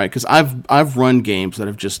 Right, because I've run games that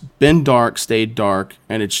have just been dark, stayed dark,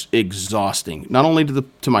 and it's exhausting. Not only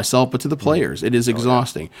to myself, but to the players. It is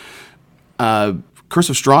exhausting. Curse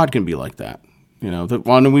of Strahd can be like that. You know,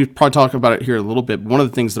 we probably talk about it here a little bit. One of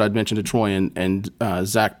the things that I'd mentioned to Troy and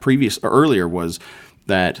Zach earlier was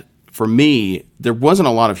that for me, there wasn't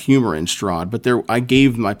a lot of humor in Strahd, but I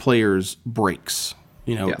gave my players breaks.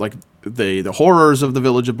 Like the horrors of the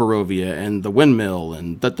village of Barovia and the windmill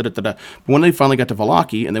and da da da da. But when they finally got to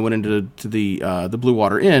Vallaki and they went into the Blue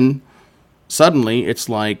Water Inn, suddenly it's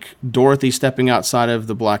like Dorothy stepping outside of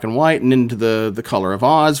the black and white and into the color of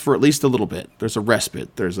Oz for at least a little bit. There's a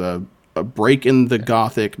respite. There's a break in the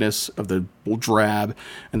gothicness of the drab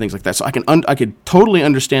and things like that. So I could totally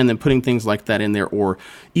understand them putting things like that in there, or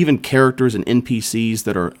even characters and NPCs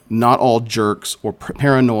that are not all jerks or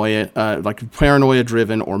paranoia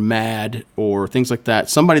driven or mad or things like that.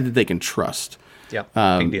 Somebody that they can trust. Yeah,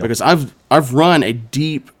 because I've run a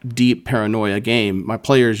deep paranoia game. My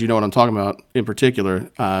players, you know what I'm talking about in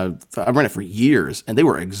particular. I've run it for years, and they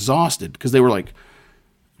were exhausted because they were like,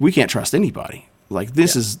 "We can't trust anybody. Like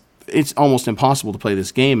this is." It's almost impossible to play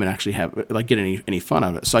this game and actually get any fun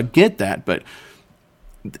out of it. So I get that, but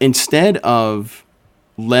instead of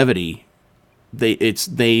levity,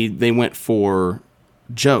 they went for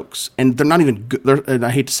jokes, and they're not even good. And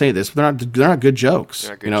I hate to say this, but they're not good jokes.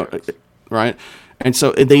 They're not good jokes. Right? And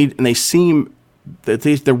so they seem that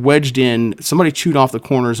they're wedged in. Somebody chewed off the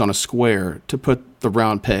corners on a square to put the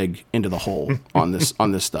round peg into the hole on this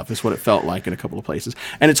stuff. Is what it felt like in a couple of places.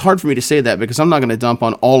 And it's hard for me to say that because I'm not going to dump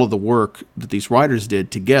on all of the work that these writers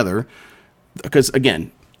did together. Because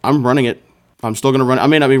again, I'm running it. I'm still going to run. I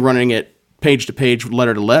may not be running it page to page,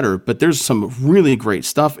 letter to letter, but there's some really great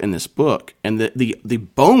stuff in this book, and the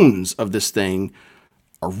bones of this thing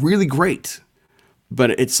are really great.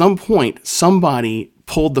 But at some point, somebody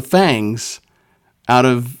pulled the fangs out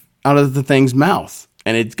of the thing's mouth,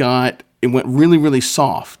 and it went really, really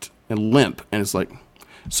soft and limp, and it's like,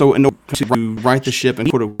 so in order to right the ship and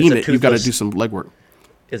put a redeem it, you've got to do some legwork.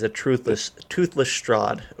 Is a toothless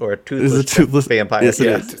Strahd or a toothless vampire? Yes, it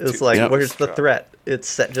yeah. is. It's like, where's the threat?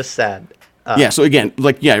 It's just sad. So again,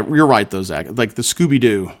 you're right though, Zach. Like the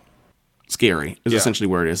Scooby-Doo scary is essentially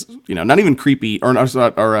where it is. Not even creepy or not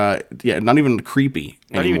even creepy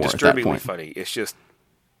not anymore even disturbingly at that point. funny. It's just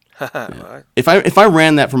If I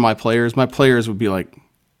ran that for my players would be like,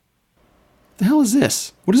 the hell is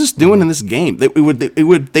this? What is this doing in this game? They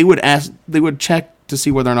would check to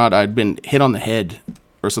see whether or not I'd been hit on the head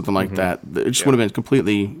or something like that. It just would have been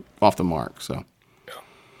completely off the mark. So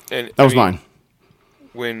and that was mine.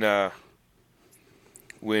 When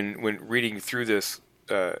reading through this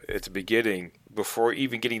at the beginning, before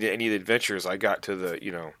even getting to any of the adventures, I got to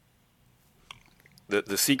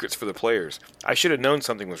the secrets for the players. I should have known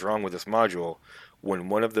something was wrong with this module when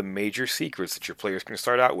one of the major secrets that your players can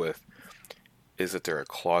start out with is that they're a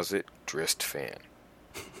closet Drist fan.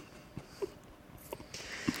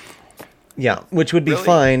 Yeah, which would be Really?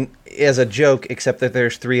 fine as a joke, except that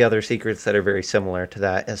there's 3 other secrets that are very similar to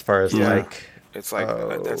that as far as It's like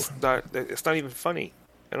it's not even funny.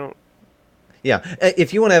 I don't. Yeah,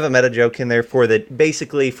 if you want to have a meta joke in there for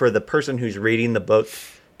the person who's reading the book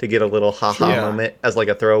to get a little haha moment as like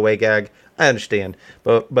a throwaway gag, I understand.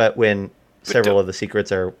 But when several of the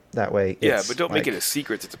secrets are that way, but don't make it a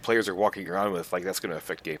secret that the players are walking around with. Like that's going to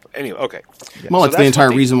affect gameplay. Anyway, okay. Yeah. Well, it's the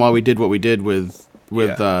entire reason why we did what we did with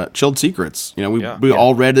Chilled Secrets. We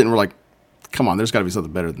all read it and we're like, come on, there's got to be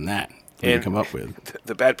something better than that we can come up with.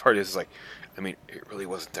 The bad part is like, I mean, it really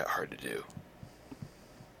wasn't that hard to do.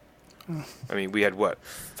 I mean, we had what?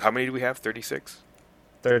 How many do we have? 36?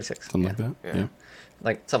 36. Something like that. Yeah.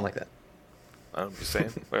 Like something like that. I'm just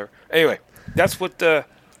saying. Whatever. Anyway, that's what a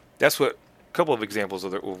couple of examples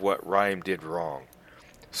of what Rime did wrong.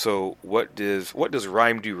 So what does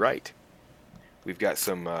Rime do right? We've got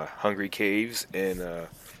some hungry caves and a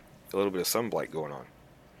little bit of sunblight going on.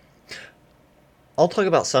 I'll talk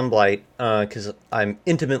about Sunblight because I'm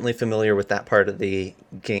intimately familiar with that part of the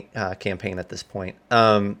campaign at this point.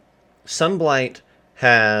 Sunblight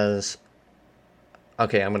has.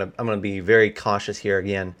 Okay, I'm gonna be very cautious here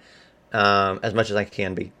again, as much as I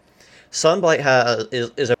can be. Sunblight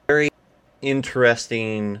is a very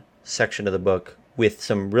interesting section of the book with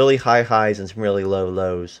some really high highs and some really low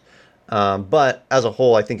lows. But as a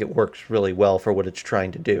whole, I think it works really well for what it's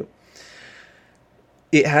trying to do.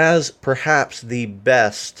 It has perhaps the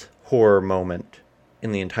best horror moment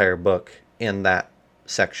in the entire book in that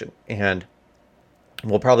section. And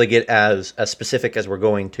we'll probably get as specific as we're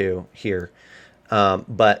going to here.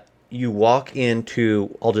 But you walk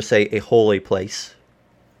into, I'll just say, a holy place.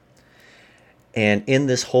 And in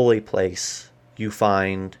this holy place, you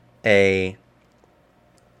find a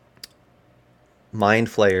mind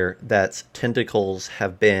flayer that's tentacles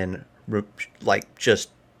have been just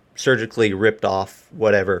surgically ripped off,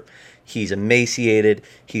 whatever. He's emaciated.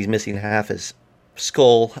 He's missing half his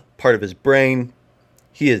skull, part of his brain.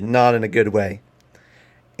 He is not in a good way.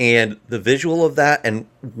 And the visual of that and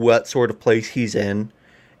what sort of place he's in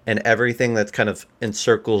and everything that's kind of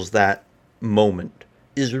encircles that moment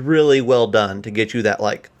is really well done to get you that,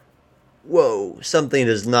 like, whoa, something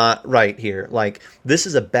is not right here. Like, this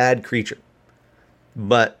is a bad creature.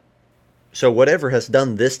 But, so whatever has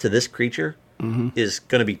done this to this creature is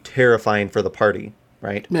going to be terrifying for the party,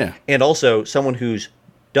 right? Yeah. And also, someone who's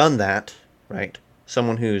done that, right?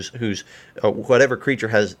 Someone who's whatever creature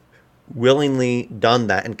has willingly done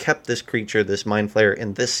that and kept this creature, this mind flayer,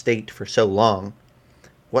 in this state for so long,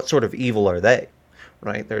 what sort of evil are they,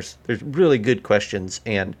 right? There's really good questions,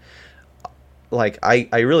 and like I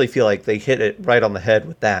really feel like they hit it right on the head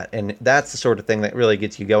with that, and that's the sort of thing that really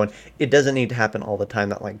gets you going. It doesn't need to happen all the time.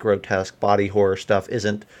 That like grotesque body horror stuff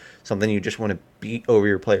isn't something you just want to beat over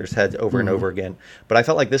your players' heads over and over again. But I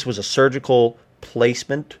felt like this was a surgical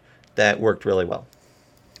placement that worked really well.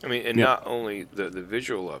 I mean, and not only the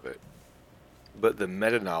visual of it, but the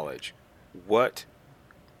meta knowledge.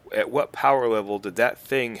 At what power level did that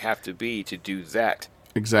thing have to be to do that?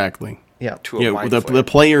 Exactly. Yeah. To a mind the flayer?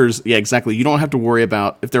 players. Yeah, exactly. You don't have to worry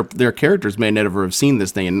about if their characters may never have seen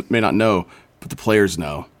this thing and may not know, but the players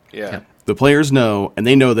know. Yeah. The players know, and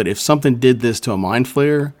they know that if something did this to a mind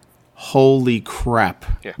flayer, holy crap!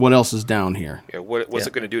 Yeah. What else is down here? Yeah. What's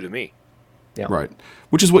it going to do to me? Yeah. Right.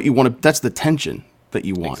 Which is what you want to. That's the tension that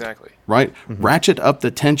you want. Exactly. Right. Ratchet up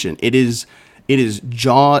the tension. It is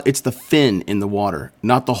jaw. It's the fin in the water,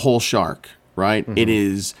 not the whole shark. Right. It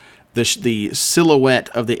is the silhouette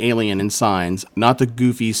of the alien in Signs, not the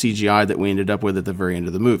goofy CGI that we ended up with at the very end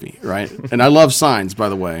of the movie. Right. And I love Signs, by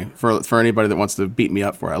the way, for anybody that wants to beat me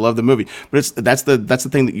up for it. I love the movie, but that's the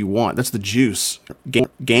thing that you want. That's the juice.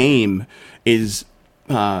 Game is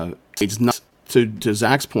it's not. To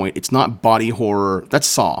Zach's point, it's not body horror. That's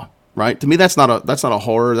Saw, right? To me, that's not a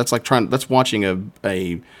horror. That's like that's watching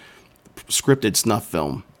a scripted snuff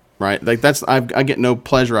film, right? Like I get no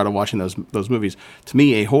pleasure out of watching those movies. To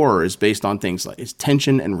me, a horror is based on things like it's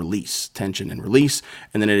tension and release,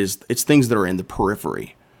 and then it's things that are in the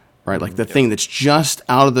periphery, right? Like the thing that's just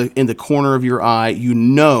in the corner of your eye. You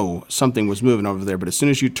know something was moving over there, but as soon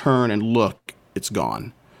as you turn and look, it's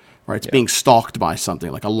gone. Right, it's being stalked by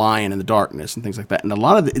something like a lion in the darkness and things like that. And a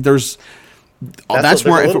lot of there's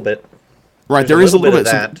where a little bit. Right, there is a little bit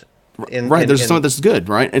of that. There's some of this good,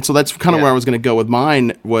 right? And so that's kind of where I was going to go with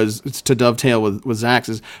mine. Was to dovetail with Zach's.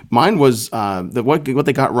 Is mine was what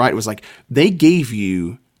they got right was like they give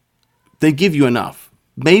you enough.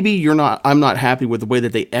 Maybe I'm not happy with the way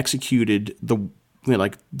that they executed the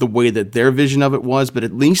way that their vision of it was, but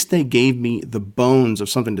at least they gave me the bones of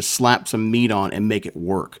something to slap some meat on and make it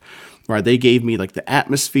work. Right? They gave me like the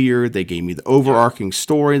atmosphere. They gave me the overarching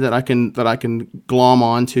story that I can glom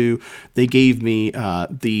onto. They gave me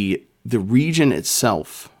the region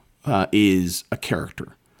itself is a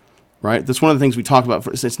character. Right? That's one of the things we talk about.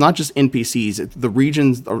 It's not just NPCs. The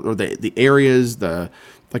regions or the areas,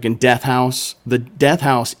 like in Death House, the Death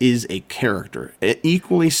House is a character.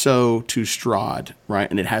 Equally so to Strahd, right?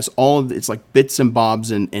 And it has it's like bits and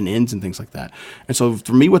bobs and ends and things like that. And so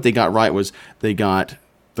for me, what they got right was they got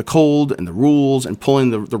the cold and the rules and pulling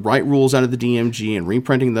the right rules out of the DMG and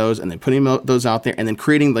reprinting those and then putting those out there and then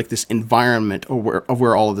creating like this environment of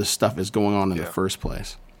where all of this stuff is going on in the first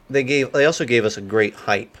place. They also gave us a great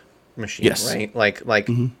hype machine, right? Like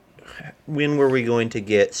when were we going to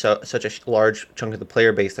get such a large chunk of the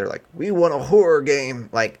player base? They're like, we want a horror game.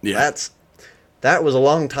 Like that was a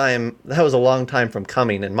long time. That was a long time from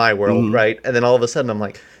coming in my world, right? And then all of a sudden, I'm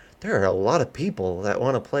like, there are a lot of people that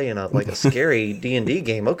want to play in a scary D&D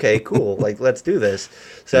game. Okay, cool. Like, let's do this.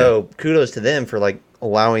 So kudos to them for like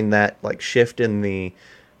allowing that like shift in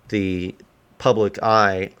the public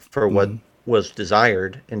eye for what was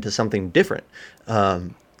desired into something different.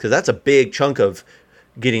 Because that's a big chunk of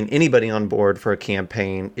getting anybody on board for a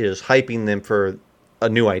campaign is hyping them for a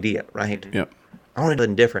new idea, right? Yep. I want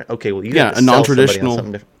something different. Okay, well, you got to a sell non-traditional.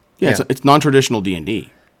 somebody on something Yeah, different. it's non-traditional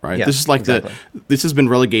D&D, right? Yeah, this is like exactly. this has been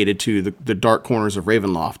relegated to the dark corners of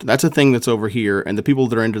Ravenloft. That's a thing that's over here, and the people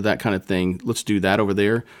that are into that kind of thing, let's do that over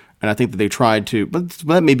there. And I think that they tried to, but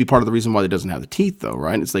that may be part of the reason why it doesn't have the teeth, though,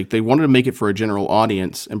 right? It's like they wanted to make it for a general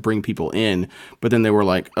audience and bring people in, but then they were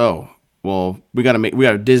like, oh, well, we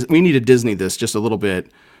need to Disney this just a little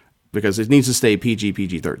bit because it needs to stay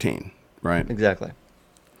PG-13, right? Exactly.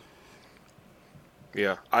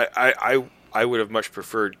 Yeah, I would have much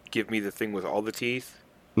preferred give me the thing with all the teeth.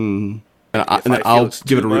 Mm-hmm. And then I'll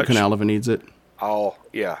give it a root canal if it needs it. I'll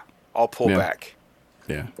pull back.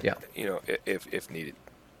 Yeah. You know, if needed.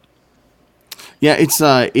 Yeah, it's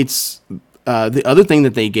the other thing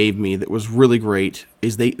that they gave me that was really great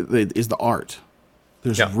is the art.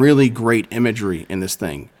 There's really great imagery in this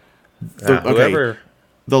thing. Whoever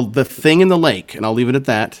The thing in the lake, and I'll leave it at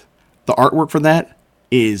that. The artwork for that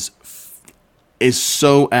is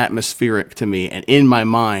so atmospheric to me, and in my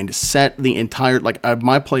mind set the entire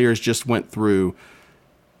my players just went through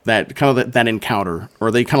that encounter, or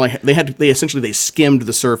they essentially skimmed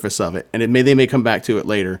the surface of it, and they may come back to it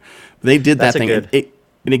later. But they did that thing, and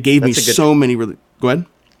it gave me so many really. Go ahead.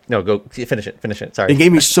 No, go finish it. Sorry. It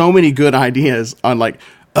gave me so many good ideas on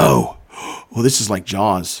well, this is like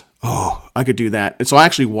Jaws. Oh, I could do that. And so I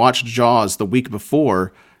actually watched Jaws the week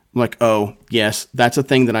before. I'm like, oh, yes, that's a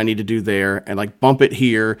thing that I need to do there. And bump it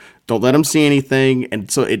here. Don't let them see anything.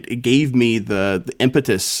 And so it gave me the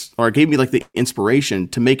impetus, or it gave me the inspiration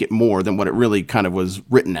to make it more than what it really kind of was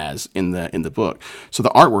written as in the book. So the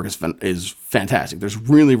artwork is fantastic. There's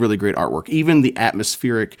really, really great artwork. Even the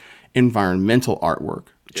atmospheric environmental artwork.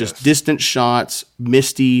 Just distant shots,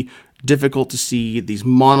 misty, difficult to see, these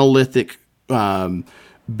monolithic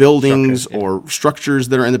buildings or structures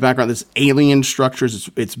that are in the background, this alien structures.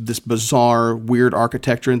 It's this bizarre, weird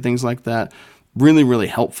architecture and things like that. Really, really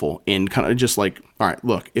helpful in kind of just all right,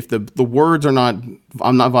 look, if the words are not,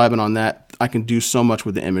 I'm not vibing on that, I can do so much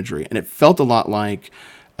with the imagery. And it felt a lot like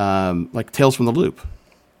Tales from the Loop,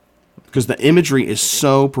 because the imagery is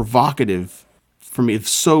so provocative for me. It's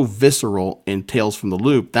so visceral in Tales from the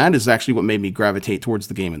Loop. That is actually what made me gravitate towards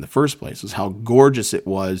the game in the first place, is how gorgeous it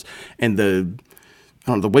was, and the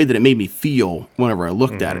way that it made me feel whenever I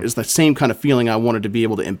looked at it is the same kind of feeling I wanted to be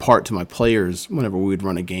able to impart to my players whenever we would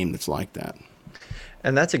run a game that's like that.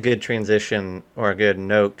 And that's a good transition, or a good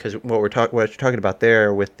note, because what you're talking about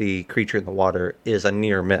there with the creature in the water is a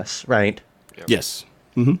near miss, right? Yep. Yes.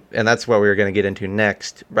 Mm-hmm. And that's what we were going to get into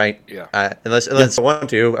next, right? Yeah. Unless I want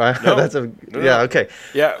to. Okay.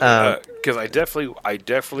 Yeah, because I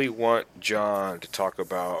definitely want John to talk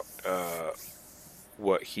about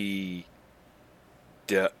what he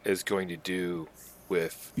is going to do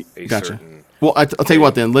with a certain. Well, I'll tell you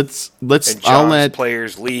what. Then let's. And I'll let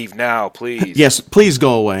players leave now, please. Yes, please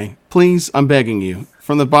go away. Please, I'm begging you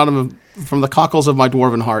from the cockles of my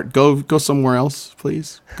dwarven heart. Go somewhere else,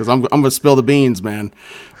 please, because I'm going to spill the beans, man,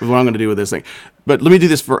 with what I'm going to do with this thing. But let me do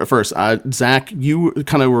this first. Zach, you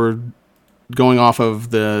kind of were going off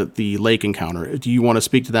of the lake encounter. Do you want to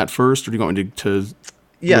speak to that first, or do you want me to?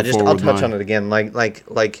 Yeah, I'll touch on it again.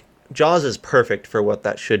 Like Jaws is perfect for what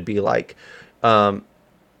that should be like.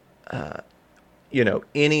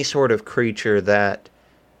 Any sort of creature that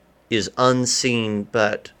is unseen,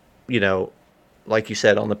 but like you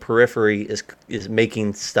said, on the periphery is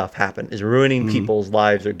making stuff happen, is ruining people's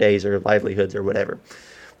lives or days or livelihoods or whatever.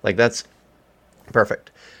 That's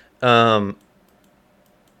perfect. In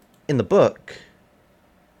the book,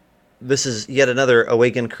 this is yet another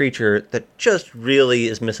awakened creature that just really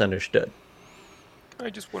is misunderstood. I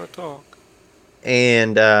just want to talk.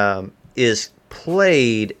 And is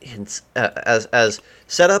played as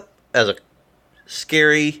set up as a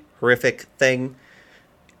scary, horrific thing.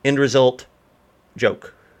 End result,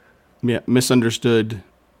 joke. Yeah, misunderstood.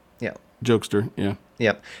 Yeah, jokester. Yeah.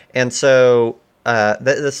 Yeah, and so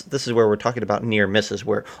this is where we're talking about near misses,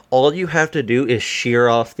 where all you have to do is shear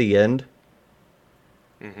off the end,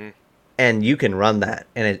 and you can run that,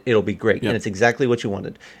 and it'll be great, and it's exactly what you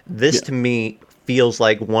wanted. This to me feels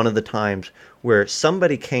like one of the times where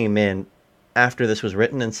somebody came in after this was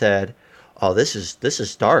written and said, "Oh, this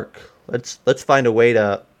is dark. Let's find a way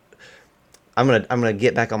to." I'm gonna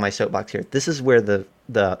get back on my soapbox here. This is where the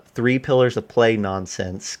 3 pillars of play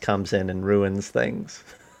nonsense comes in and ruins things,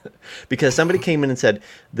 because somebody came in and said,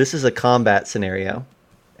 "This is a combat scenario,"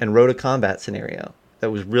 and wrote a combat scenario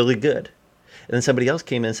that was really good. And then somebody else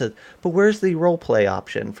came in and said, "But where's the role play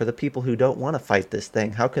option for the people who don't want to fight this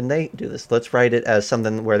thing? How can they do this? Let's write it as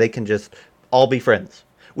something where they can just all be friends,"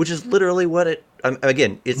 which is literally what it.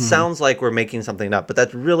 Again, it sounds like we're making something up, but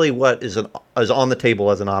that's really what is on the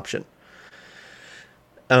table as an option.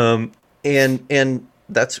 And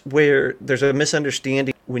that's where there's a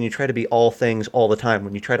misunderstanding when you try to be all things all the time.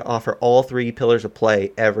 When you try to offer all 3 pillars of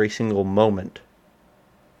play every single moment,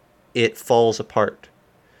 it falls apart.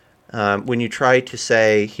 When you try to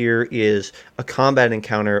say, here is a combat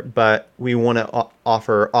encounter, but we want to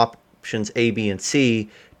offer options A, B, and C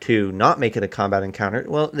to not make it a combat encounter,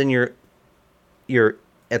 well, then you're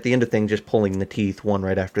at the end of things just pulling the teeth one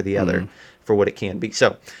right after the other for what it can be.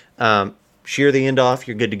 So shear the end off,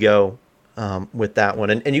 you're good to go with that one.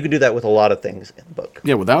 And you can do that with a lot of things in the book.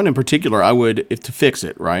 Yeah, with that one in particular, I would, to fix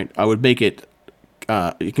it, right, I would make it,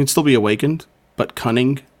 it can still be awakened, but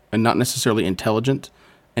cunning and not necessarily intelligent,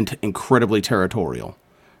 and incredibly territorial.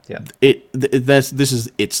 Yeah. This is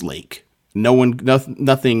its lake.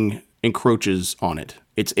 Nothing encroaches on it.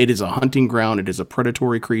 It is a hunting ground. It is a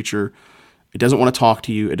predatory creature. It doesn't want to talk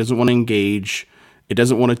to you. It doesn't want to engage. It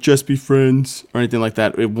doesn't want to just be friends or anything like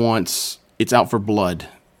that. It's out for blood.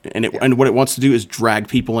 And what it wants to do is drag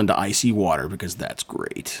people into icy water because that's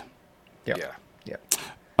great. Yeah.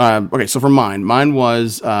 Okay, so for mine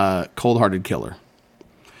was Cold-Hearted Killer.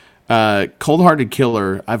 Cold-Hearted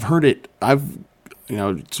Killer, I've heard it. Some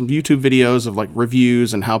YouTube videos of like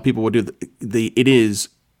reviews and how people would do it is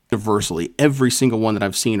universally every single one that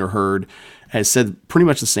I've seen or heard has said pretty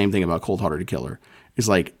much the same thing about Cold-Hearted Killer. It's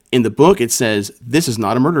like in the book it says this is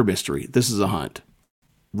not a murder mystery. This is a hunt.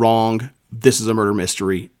 Wrong. This is a murder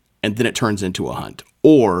mystery, and then it turns into a hunt,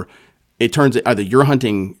 or it turns either you're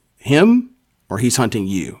hunting him or he's hunting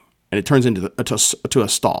you, and it turns into a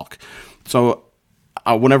stalk. So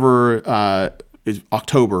whenever is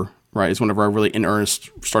October, right, is whenever I really in earnest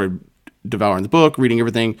started devouring the book, reading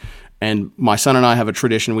everything. And my son and I have a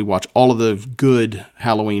tradition. We watch all of the good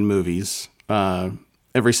Halloween movies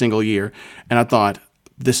every single year. And I thought,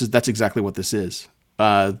 that's exactly what this is.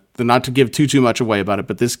 Not to give too much away about it,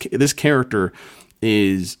 but this character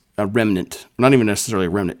is a remnant, not even necessarily a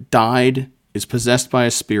remnant, died, is possessed by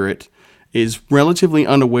a spirit, is relatively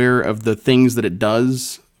unaware of the things that it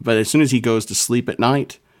does. But as soon as he goes to sleep at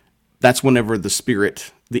night, that's whenever the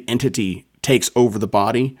spirit, the entity, takes over the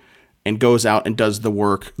body and goes out and does the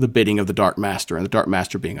work, the bidding of the Dark Master, and the Dark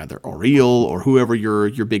Master being either Auriel or whoever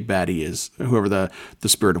your big baddie is, whoever the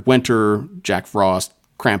Spirit of Winter, Jack Frost,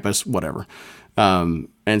 Krampus, whatever.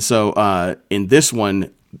 And so in this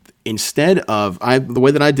one, instead of the way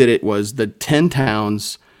that I did it was the 10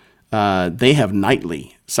 towns, they have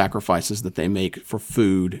nightly sacrifices that they make for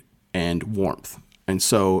food and warmth. And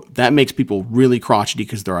so that makes people really crotchety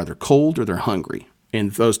because they're either cold or they're hungry, in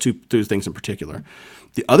those two things in particular.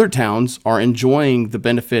 The other towns are enjoying the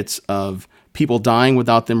benefits of people dying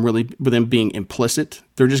without them being implicit.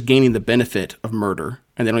 They're just gaining the benefit of murder,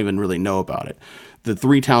 and they don't even really know about it. The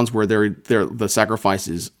 3 towns where the sacrifice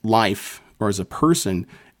is life or as a person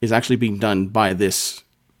is actually being done by this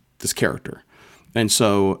character. And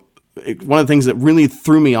so one of the things that really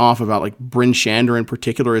threw me off about like Bryn Shander in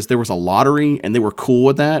particular is there was a lottery and they were cool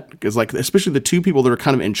with that because like especially the 2 people that are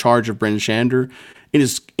kind of in charge of Bryn Shander,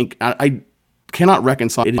 I cannot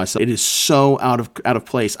reconcile it myself. It is so out of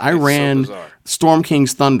place. I ran Storm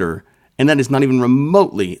King's Thunder, and that is not even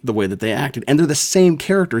remotely the way that they acted. And they're the same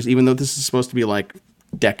characters, even though this is supposed to be like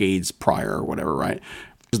decades prior or whatever, right?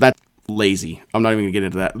 Because that's lazy. I'm not even gonna get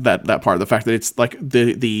into that part. The fact that it's like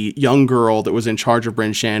the young girl that was in charge of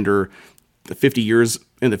Bryn Shander 50 years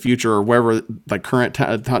in the future or wherever the current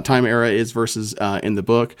time era is versus in the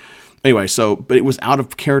book. Anyway, but it was out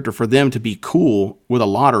of character for them to be cool with a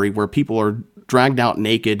lottery where people are dragged out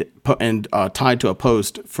naked and tied to a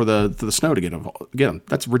post for the snow to get them.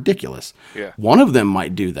 That's ridiculous. Yeah. One of them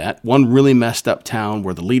might do that. One really messed up town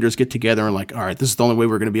where the leaders get together and like, all right, this is the only way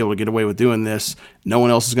we're going to be able to get away with doing this. No one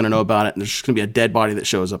else is going to know about it, and there's just going to be a dead body that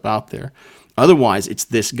shows up out there. Otherwise, it's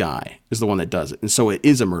this guy is the one that does it, and so it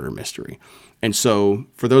is a murder mystery. And so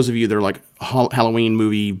for those of you that are like Halloween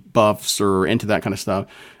movie buffs or into that kind of stuff,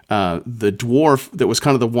 the dwarf that was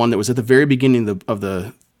kind of the one that was at the very beginning of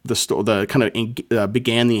the kind of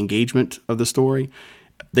began the engagement of the story.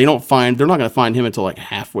 They're not going to find him until like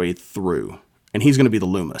halfway through, and he's going to be the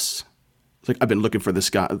Loomis. It's like, I've been looking for this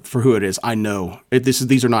guy for who it is. I know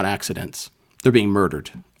these are not accidents. They're being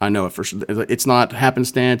murdered. I know it for sure. It's not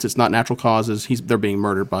happenstance. It's not natural causes. They're being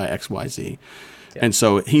murdered by XYZ. Yeah. And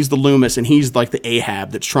so he's the Loomis, and he's like the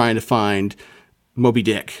Ahab that's trying to find Moby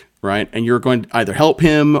Dick, right? And you're going to either help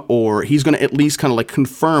him, or he's going to at least kind of like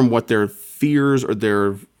confirm what their fears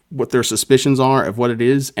or what their suspicions are of what it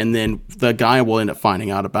is, and then the guy will end up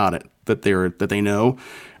finding out about it that they know,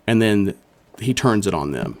 and then he turns it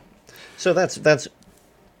on them. So that's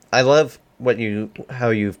I love how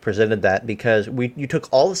you've presented that, because you took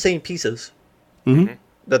all the same pieces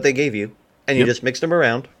that they gave you, and you just mixed them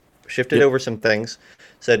around, shifted over some things,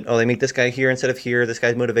 said, oh, they meet this guy here instead of here, this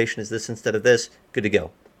guy's motivation is this instead of this, good to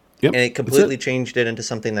go. Yep. And it completely changed it into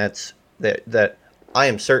something that I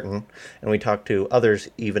am certain, and we talked to others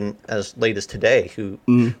even as late as today who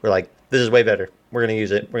were like, this is way better. We're going to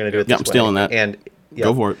use it. We're going to do it this way. I'm stealing that. And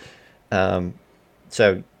go for it.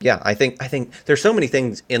 So yeah, I think there's so many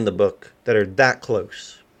things in the book that are that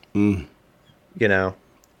close. You know,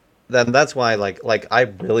 that's why like I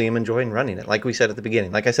really am enjoying running it. Like I said at the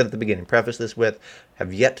beginning, preface this with,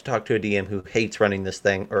 have yet to talk to a DM who hates running this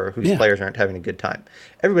thing or whose players aren't having a good time.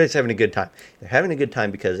 Everybody's having a good time. They're having a good time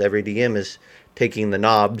because every DM is taking the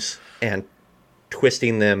knobs and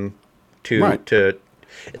twisting them to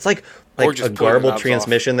it's like like just a pulling the garbled knobs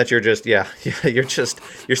transmission that you're just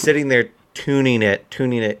you're sitting there tuning it,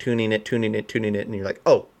 and you're like,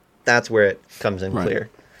 oh, that's where it comes in clear.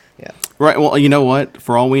 Yeah. Right. Well, you know what?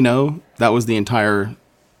 For all we know, that was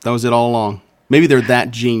it all along. Maybe they're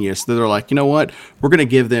that genius that they're like, you know what? We're going to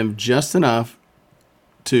give them just enough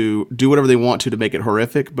to do whatever they want to make it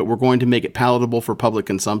horrific, but we're going to make it palatable for public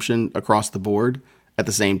consumption across the board at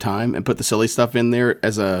the same time, and put the silly stuff in there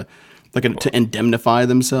as to indemnify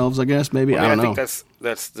themselves, I guess. Maybe I don't know. I think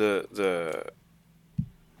that's the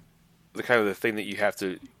kind of the thing that you have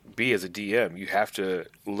to be as a DM. You have to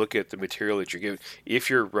look at the material that you're given. If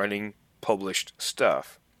you're running published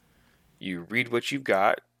stuff, you read what you've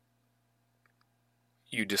got.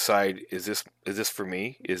 You decide, is this for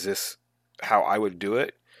me? Is this how I would do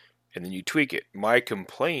it? And then you tweak it. My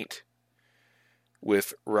complaint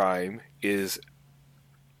with Rime is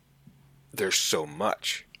there's so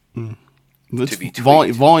much to be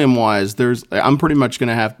tweaked. Volume wise, I'm pretty much going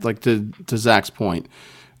to have, like, to Zach's point,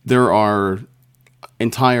 there are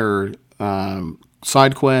entire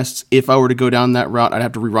side quests. If I were to go down that route, I'd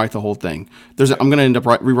have to rewrite the whole thing. I'm going to end up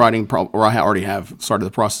rewriting, or I already have started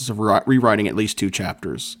the process of rewriting at least 2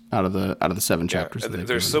 chapters out of the 7 chapters.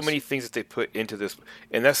 There's so many things that they put into this,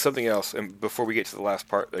 and that's something else. And before we get to the last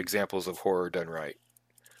part, examples of horror done right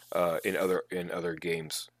in other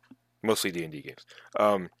games, mostly D&D games.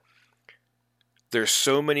 There's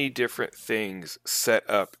so many different things set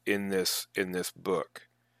up in this book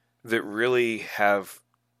that really have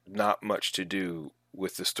not much to do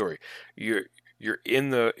with the story. You're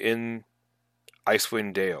in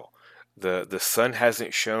Icewind Dale. The sun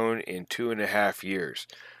hasn't shone in 2.5 years.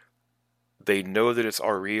 They know that it's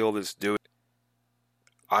Ariel that's doing it.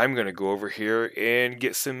 I'm gonna go over here and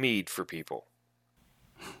get some mead for people.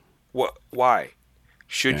 What? Why?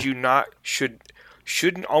 Should you not?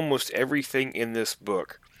 Shouldn't almost everything in this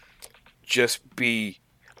book just be,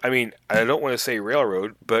 I mean, I don't want to say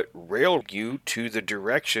railroad, but rail you to the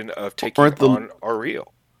direction of taking on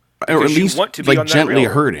Ariel. Or at least, want to be like, gently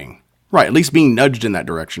hurting. Right, at least being nudged in that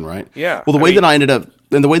direction, right? Yeah. Well, the way that I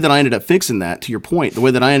ended up fixing that, to your point, the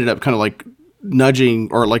way that I ended up kind of like nudging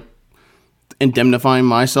or like indemnifying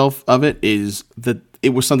myself of it is that it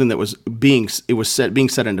was something that was being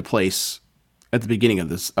set into place at the beginning of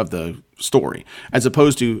the story, as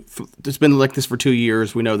opposed to it's been like this for 2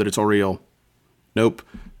 years. We know that it's Ariel. Nope.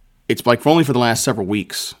 It's like only for the last several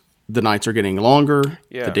weeks. The nights are getting longer.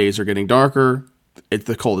 Yeah. The days are getting darker.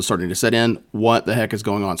 The cold is starting to set in. What the heck is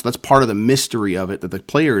going on? So that's part of the mystery of it, that the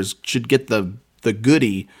players should get the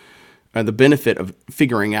goodie and the benefit of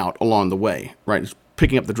figuring out along the way, right? It's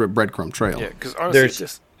picking up the breadcrumb trail. Yeah, because honestly,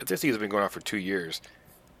 if this thing has been going on for 2 years,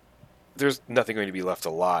 there's nothing going to be left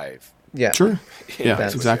alive. Yeah. Sure. Yeah,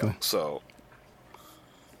 that's exactly. So.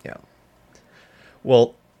 Yeah.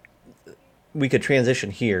 Well, we could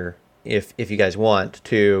transition here if you guys want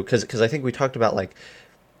to, because I think we talked about, like,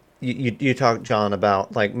 you talked, John,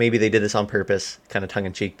 about, like, maybe they did this on purpose, kind of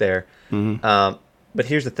tongue-in-cheek there. Mm-hmm. But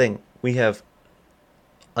here's the thing. We have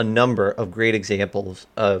a number of great examples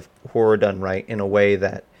of horror done right in a way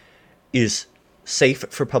that is safe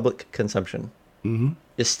for public consumption. Mm-hmm.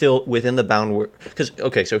 Is still within the bound. Because,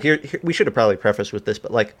 okay, so here we should have probably prefaced with this,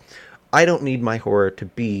 but, like, I don't need my horror to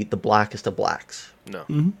be the blackest of blacks. No.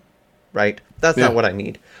 Mm-hmm. Right? That's not what I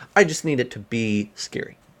need. I just need it to be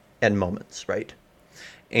scary at moments, right?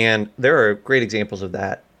 And there are great examples of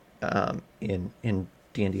that in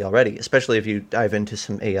D&D already, especially if you dive into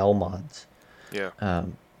some AL mods. Yeah.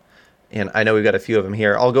 And I know we've got a few of them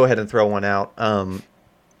here. I'll go ahead and throw one out.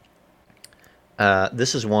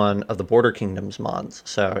 This is one of the Border Kingdoms mods.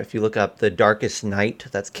 So if you look up the Darkest Night,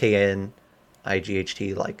 that's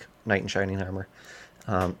KNIGHT, like Knight in Shining Armor.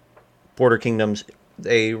 Border Kingdoms,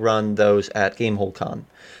 they run those at GameholdCon.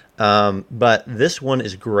 But this one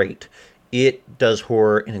is great. It does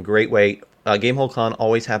horror in a great way. GameholdCon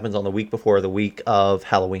always happens on the week before the week of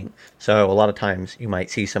Halloween. So a lot of times you might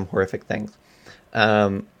see some horrific things.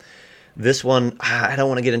 This one, I don't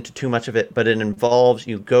want to get into too much of it, but it involves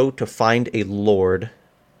you go to find a lord,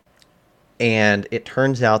 and it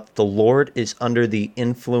turns out the lord is under the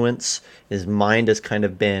influence. His mind has kind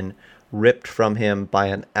of been ripped from him by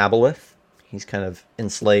an aboleth. He's kind of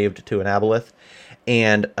enslaved to an aboleth,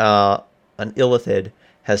 and an illithid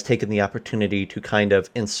has taken the opportunity to kind of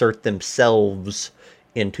insert themselves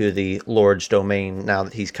into the lord's domain now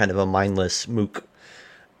that he's kind of a mindless mook.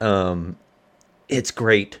 It's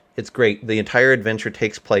great. It's great. The entire adventure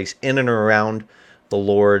takes place in and around the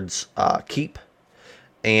Lord's keep.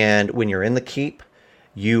 And when you're in the keep,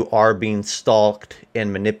 you are being stalked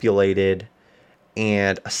and manipulated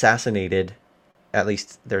and assassinated. At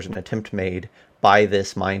least there's an attempt made by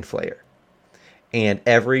this mind flayer. and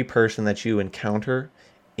every person that you encounter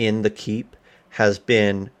in the keep has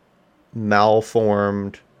been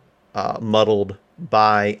malformed, muddled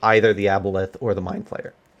by either the aboleth or the mind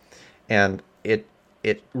flayer, and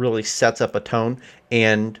it really sets up a tone.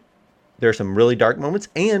 And there's some really dark moments,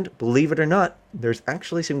 and believe it or not, there's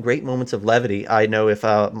actually some great moments of levity. I know if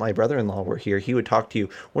my brother-in-law were here, he would talk to you.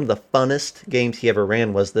 One of the funnest games he ever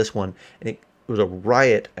ran was this one, and it was a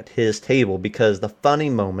riot at his table because the funny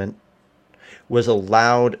moment was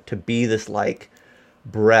allowed to be this like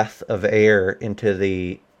breath of air into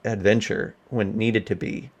the adventure when it needed to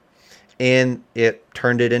be, and it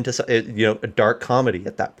turned it into a dark comedy.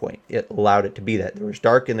 At that point, it allowed it to be that. There was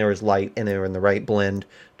dark and there was light, and they were in the right blend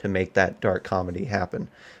to make that dark comedy happen.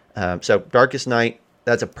 So Darkest Night,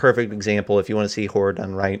 that's a perfect example if you want to see horror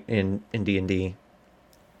done right in D&D.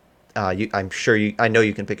 I know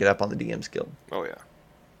you can pick it up on the DM's Guild. Oh yeah.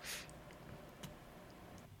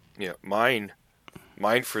 Yeah, mine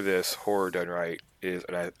for this horror done right is,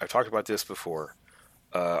 and I've talked about this before,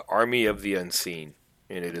 Army of the Unseen,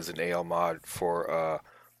 and it is an AL mod for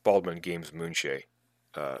Baldwin Games Moonshay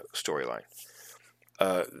storyline.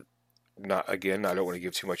 Not again, I don't want to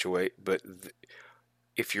give too much away, but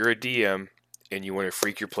if you're a DM and you want to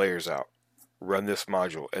freak your players out, run this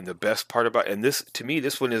module. And the best part about, and this to me,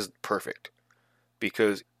 this one is perfect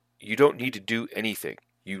because you don't need to do anything.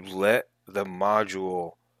 You let the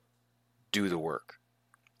module do the work.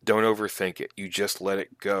 Don't overthink it. You just let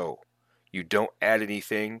it go. You don't add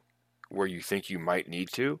anything where you think you might need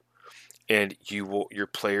to, and your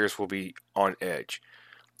players will be on edge.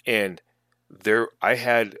 And I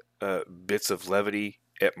had bits of levity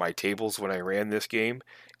at my tables when I ran this game,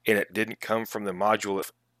 and it didn't come from the module.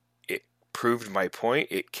 It proved my point.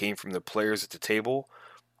 It came from the players at the table,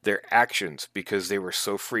 their actions, because they were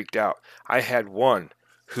so freaked out. I had one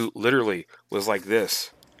who literally was like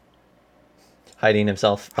this. Hiding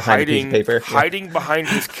himself behind a piece of paper. Hiding behind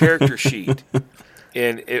his character sheet.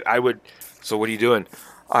 And so what are you doing?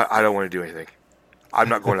 I don't want to do anything. I'm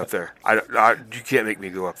not going up there. You can't make me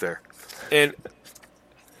go up there. And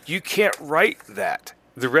you can't write that.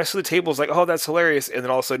 The rest of the table is like, oh, that's hilarious. And then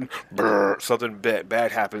all of a sudden, something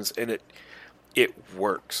bad happens. And it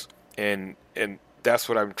works. And that's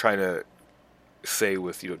what I'm trying to say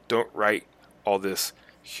with, don't write all this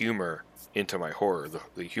humor into my horror.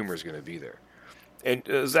 The humor is going to be there. And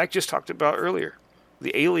Zach just talked about earlier,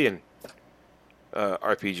 the Alien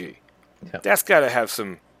RPG. Yep. That's got to have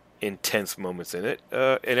some intense moments in it.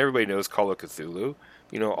 And everybody knows Call of Cthulhu,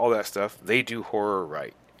 all that stuff. They do horror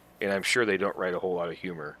right. And I'm sure they don't write a whole lot of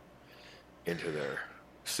humor into their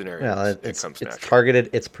scenarios. Well, it's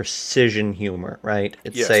targeted, it's precision humor, right?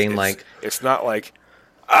 It's saying it's not like,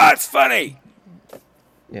 it's funny.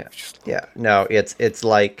 Yeah. Yeah. No, it's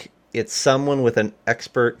like, it's someone with an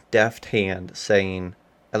expert, deft hand saying,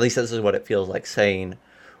 at least this is what it feels like, saying,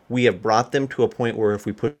 we have brought them to a point where if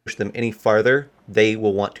we push them any farther, they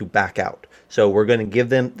will want to back out. So we're going to give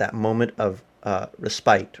them that moment of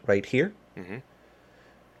respite right here. Mm-hmm.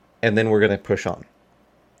 And then we're going to push on.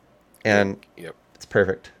 And It's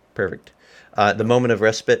perfect. Perfect. The moment of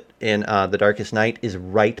respite in The Darkest Night is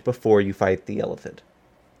right before you fight the elephant.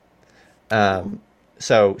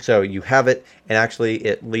 So you have it, and actually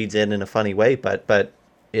it leads in a funny way, but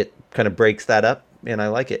it kind of breaks that up, and I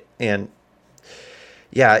like it. And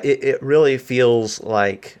yeah, it really feels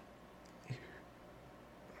like,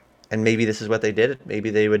 and maybe this is what they did.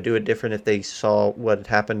 Maybe they would do it different if they saw what had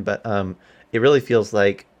happened, but it really feels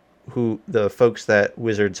like the folks that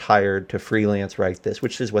Wizards hired to freelance write this,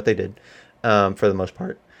 which is what they did for the most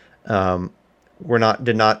part,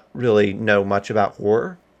 did not really know much about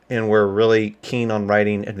horror, and were really keen on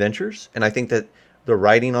writing adventures. And I think that the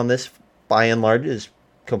writing on this, by and large, is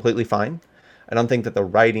completely fine. I don't think that the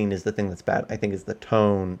writing is the thing that's bad. I think it's the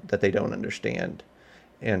tone that they don't understand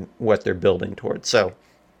and what they're building towards. So,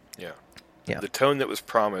 yeah. The tone that was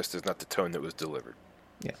promised is not the tone that was delivered.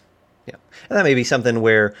 Yeah. Yeah. And that may be something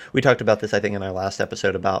where we talked about this, I think, in our last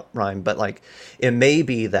episode about Rime, but it may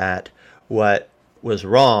be that what was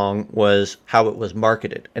wrong was how it was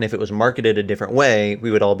marketed. And if it was marketed a different way,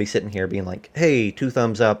 we would all be sitting here being like, hey, 2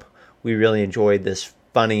 thumbs up. We really enjoyed this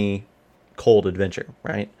funny, cold adventure,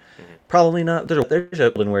 right? Mm-hmm. Probably not. There's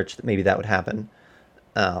a one where maybe that would happen.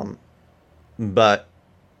 But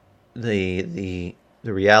the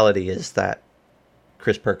reality is that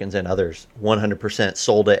Chris Perkins and others 100%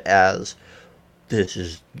 sold it as,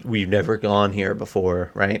 we've never gone here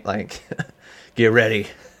before, right? Like, get ready.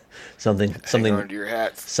 Something on to your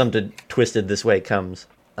hats. Something twisted this way comes.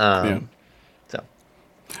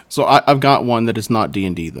 So I've got one that is not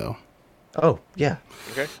D&D though. Oh yeah.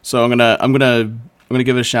 Okay. So I'm gonna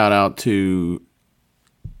give a shout out to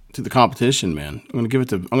to the competition, man. I'm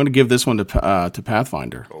gonna give this one to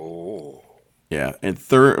Pathfinder. Oh. Yeah, and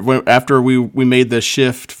after we made the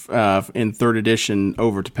shift in third edition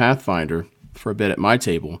over to Pathfinder for a bit at my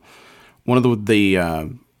table, one of the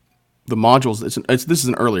modules. This is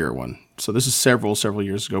an earlier one, so this is several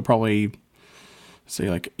years ago, probably say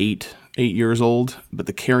like 8 years old. But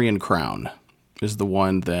the Carrion Crown is the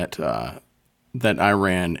one that I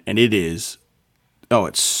ran, and it is. Oh,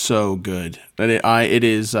 it's so good. It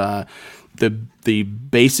is the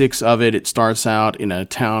basics of it. It starts out in a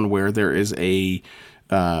town where there is a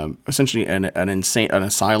essentially an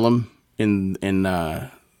asylum in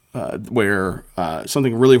where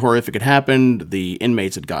something really horrific had happened. The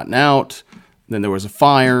inmates had gotten out. Then there was a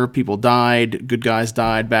fire. People died. Good guys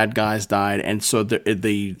died. Bad guys died. And so it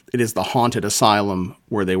is the haunted asylum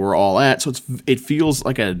where they were all at. So it feels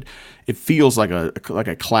like a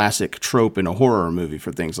classic trope in a horror movie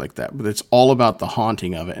for things like that. But it's all about the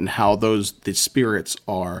haunting of it and how the spirits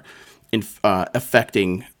are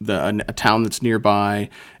affecting a town that's nearby.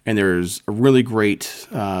 And there's a really great,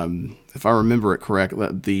 if I remember it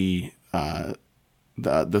correctly,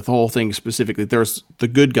 the whole thing specifically, there's the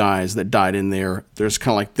good guys that died in there. There's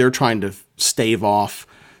kind of like they're trying to stave off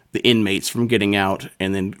the inmates from getting out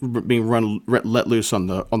and then being let loose on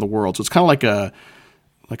the world. So it's kind of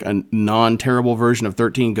like a non-terrible version of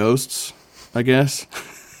 13 Ghosts, I guess.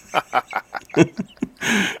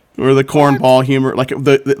 Or the cornball humor, like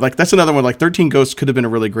that's another one. Like 13 Ghosts could have been a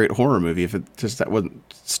really great horror movie if that wasn't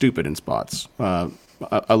stupid in spots.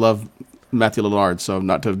 I love Matthew Lillard, so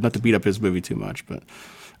not to beat up his movie too much, but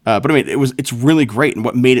I mean it's really great, and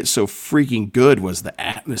what made it so freaking good was the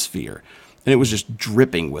atmosphere, and it was just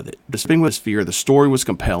dripping with it. The atmosphere, the story was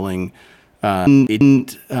compelling.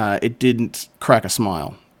 It didn't crack a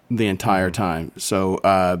smile the entire time. So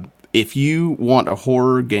if you want a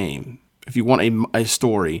horror game, if you want a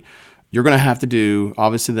story, you're going to have to do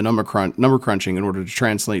obviously the number crunching in order to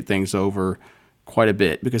translate things over quite a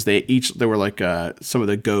bit, because there were like some of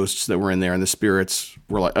the ghosts that were in there, and the spirits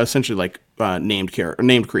were like essentially like named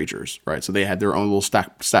creatures, right? So they had their own little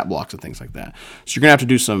stat blocks and things like that. So you're gonna have to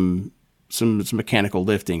do some mechanical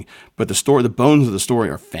lifting, but the bones of the story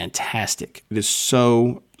are fantastic. It is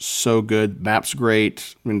so good. Map's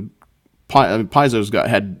great. I mean, Paizo's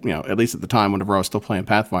had at least at the time whenever I was still playing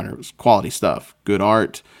Pathfinder, it was quality stuff. Good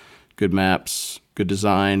art, good maps, good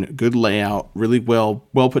design, good layout, really well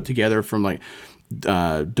put together from like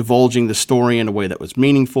divulging the story in a way that was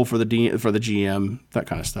meaningful for the GM, that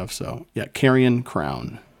kind of stuff. So yeah, Carrion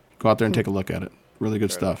Crown. Go out there and take a look at it. Really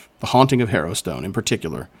good stuff. The Haunting of Harrowstone, in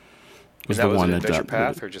particular, was the one that adventure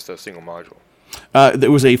path or just a single module.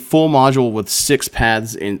 There was a full module with 6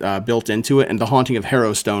 paths built into it, and the Haunting of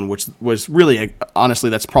Harrowstone, which was really honestly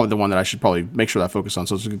that's probably the one that I should probably make sure that I focus on.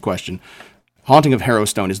 So it's a good question. Haunting of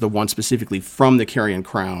Harrowstone is the one specifically from the Carrion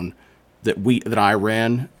Crown that I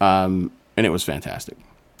ran. And it was fantastic.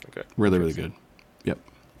 Okay. Really, really good. Yep.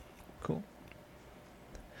 Cool.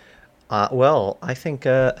 Well, I think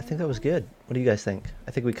that was good. What do you guys think?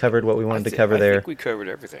 I think we covered what we wanted to cover there. I think we covered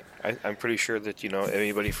everything. I'm pretty sure that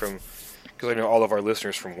anybody from, because I know all of our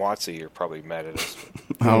listeners from WotC are probably mad at us.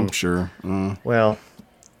 I'm sure. Well,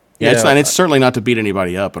 yeah, it's certainly not to beat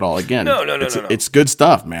anybody up at all. Again, no. It's good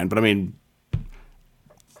stuff, man. But I mean,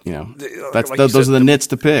 those are the nits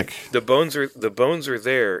to pick. The bones are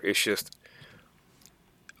there. It's just,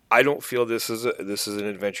 I don't feel this is an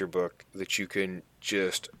adventure book that you can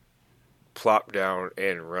just plop down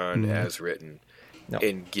and run as written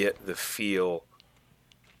and get the feel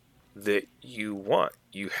that you want.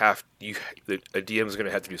 A DM is going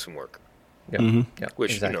to have to do some work. Yeah. Mm-hmm. Yeah,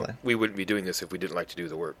 which exactly. We wouldn't be doing this if we didn't like to do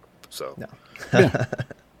the work. So no. Yeah.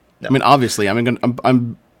 No. I mean, obviously,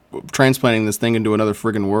 I'm transplanting this thing into another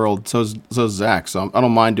friggin' world. So's Zach. So I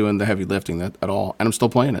don't mind doing the heavy lifting at all, and I'm still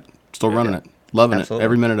playing it, still running it. Loving it,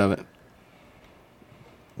 every minute of it.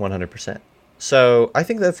 100%. So I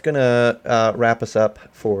think that's going to wrap us up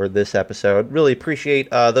for this episode. Really appreciate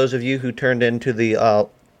those of you who turned into the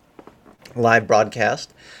live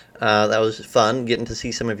broadcast. That was fun, getting to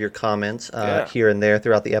see some of your comments here and there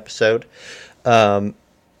throughout the episode.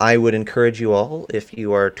 I would encourage you all, if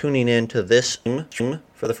you are tuning in to this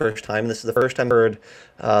for the first time, this is the first time you heard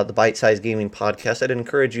the Bite Size Gaming Podcast, I'd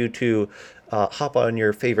encourage you to hop on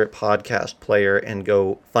your favorite podcast player and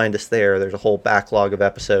go find us there. There's a whole backlog of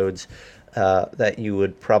episodes that you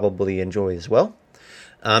would probably enjoy as well.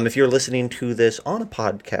 If you're listening to this on a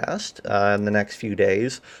podcast in the next few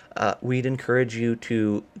days, we'd encourage you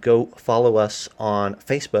to go follow us on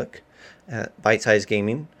Facebook at Bite Size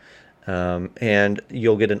Gaming, and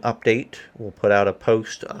you'll get an update. We'll put out a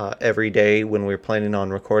post every day when we're planning on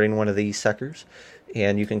recording one of these suckers.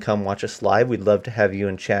 and you can come watch us live. We'd love to have you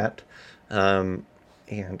in chat, and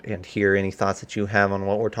hear any thoughts that you have on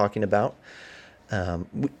what we're talking about.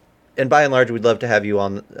 And by and large, we'd love to have you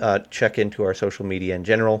on, check into our social media in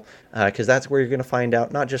general, because that's where you're going to find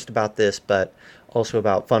out not just about this, but also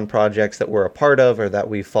about fun projects that we're a part of or that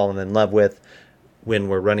we've fallen in love with when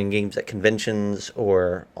we're running games at conventions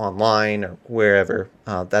or online or wherever.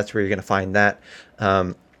 That's where you're going to find that.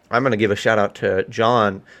 I'm going to give a shout out to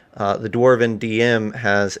John. The Dwarven DM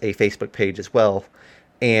has a Facebook page as well,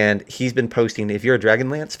 and he's been posting. If you're a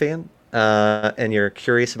Dragonlance fan and you're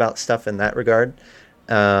curious about stuff in that regard,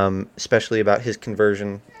 especially about his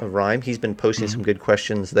conversion of Rime, he's been posting some good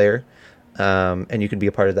questions there, and you can be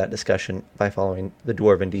a part of that discussion by following the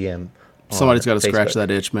Dwarven DM. Somebody's got to scratch that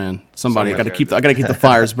itch, man. I got to keep the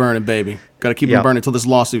fires burning, baby. Got to keep them burning until this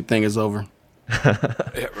lawsuit thing is over.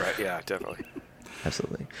 Yeah, right. Yeah, definitely.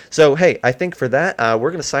 Absolutely. So, hey, I think for that,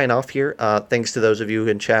 we're going to sign off here. Thanks to those of you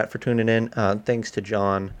in chat for tuning in. Thanks to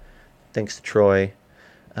John. Thanks to Troy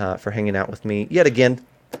for hanging out with me yet again.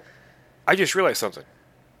 I just realized something.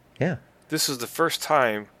 Yeah. This is the first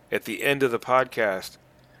time at the end of the podcast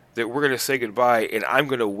that we're going to say goodbye, and I'm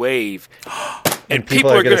going to wave, and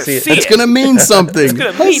people are going to see it. It's going to mean something. It's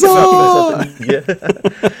going to mean something. Yeah.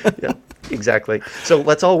 Yeah, exactly. So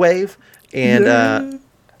let's all wave. And,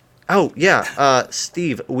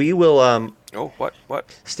 Steve, we will...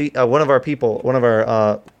 What? Steve, one of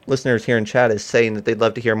our listeners here in chat is saying that they'd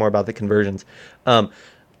love to hear more about the conversions.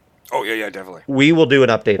 Yeah, definitely. We will do an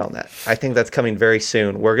update on that. I think that's coming very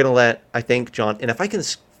soon. We're going to let, I think, John, and if I can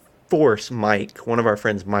force Mike, one of our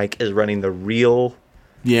friends, Mike, is running the real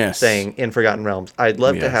thing in Forgotten Realms. I'd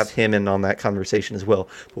love to have him in on that conversation as well.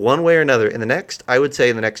 But one way or another, I would say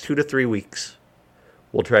in the next 2 to 3 weeks,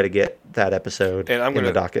 we'll try to get that episode in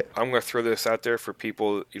the docket. I'm going to throw this out there for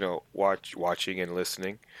people, watching and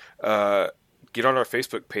listening. Get on our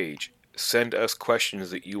Facebook page. Send us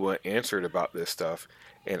questions that you want answered about this stuff,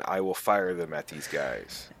 and I will fire them at these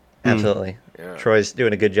guys. Absolutely. Yeah. Troy's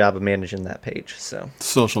doing a good job of managing that page. So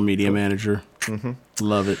social media manager. Mm-hmm.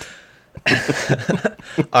 Love it.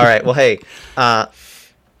 All right. Well, hey,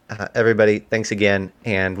 everybody, thanks again,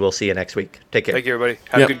 and we'll see you next week. Take care. Thank you, everybody.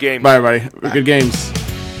 Have a good game. Bye, everybody. Bye. Good games.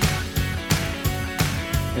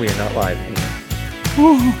 We are not live.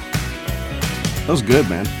 That was good,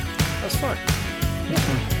 man. That's fun.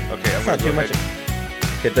 Yeah. Okay, I'm not too much.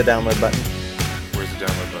 Hit the download button. Where's the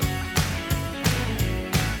download button?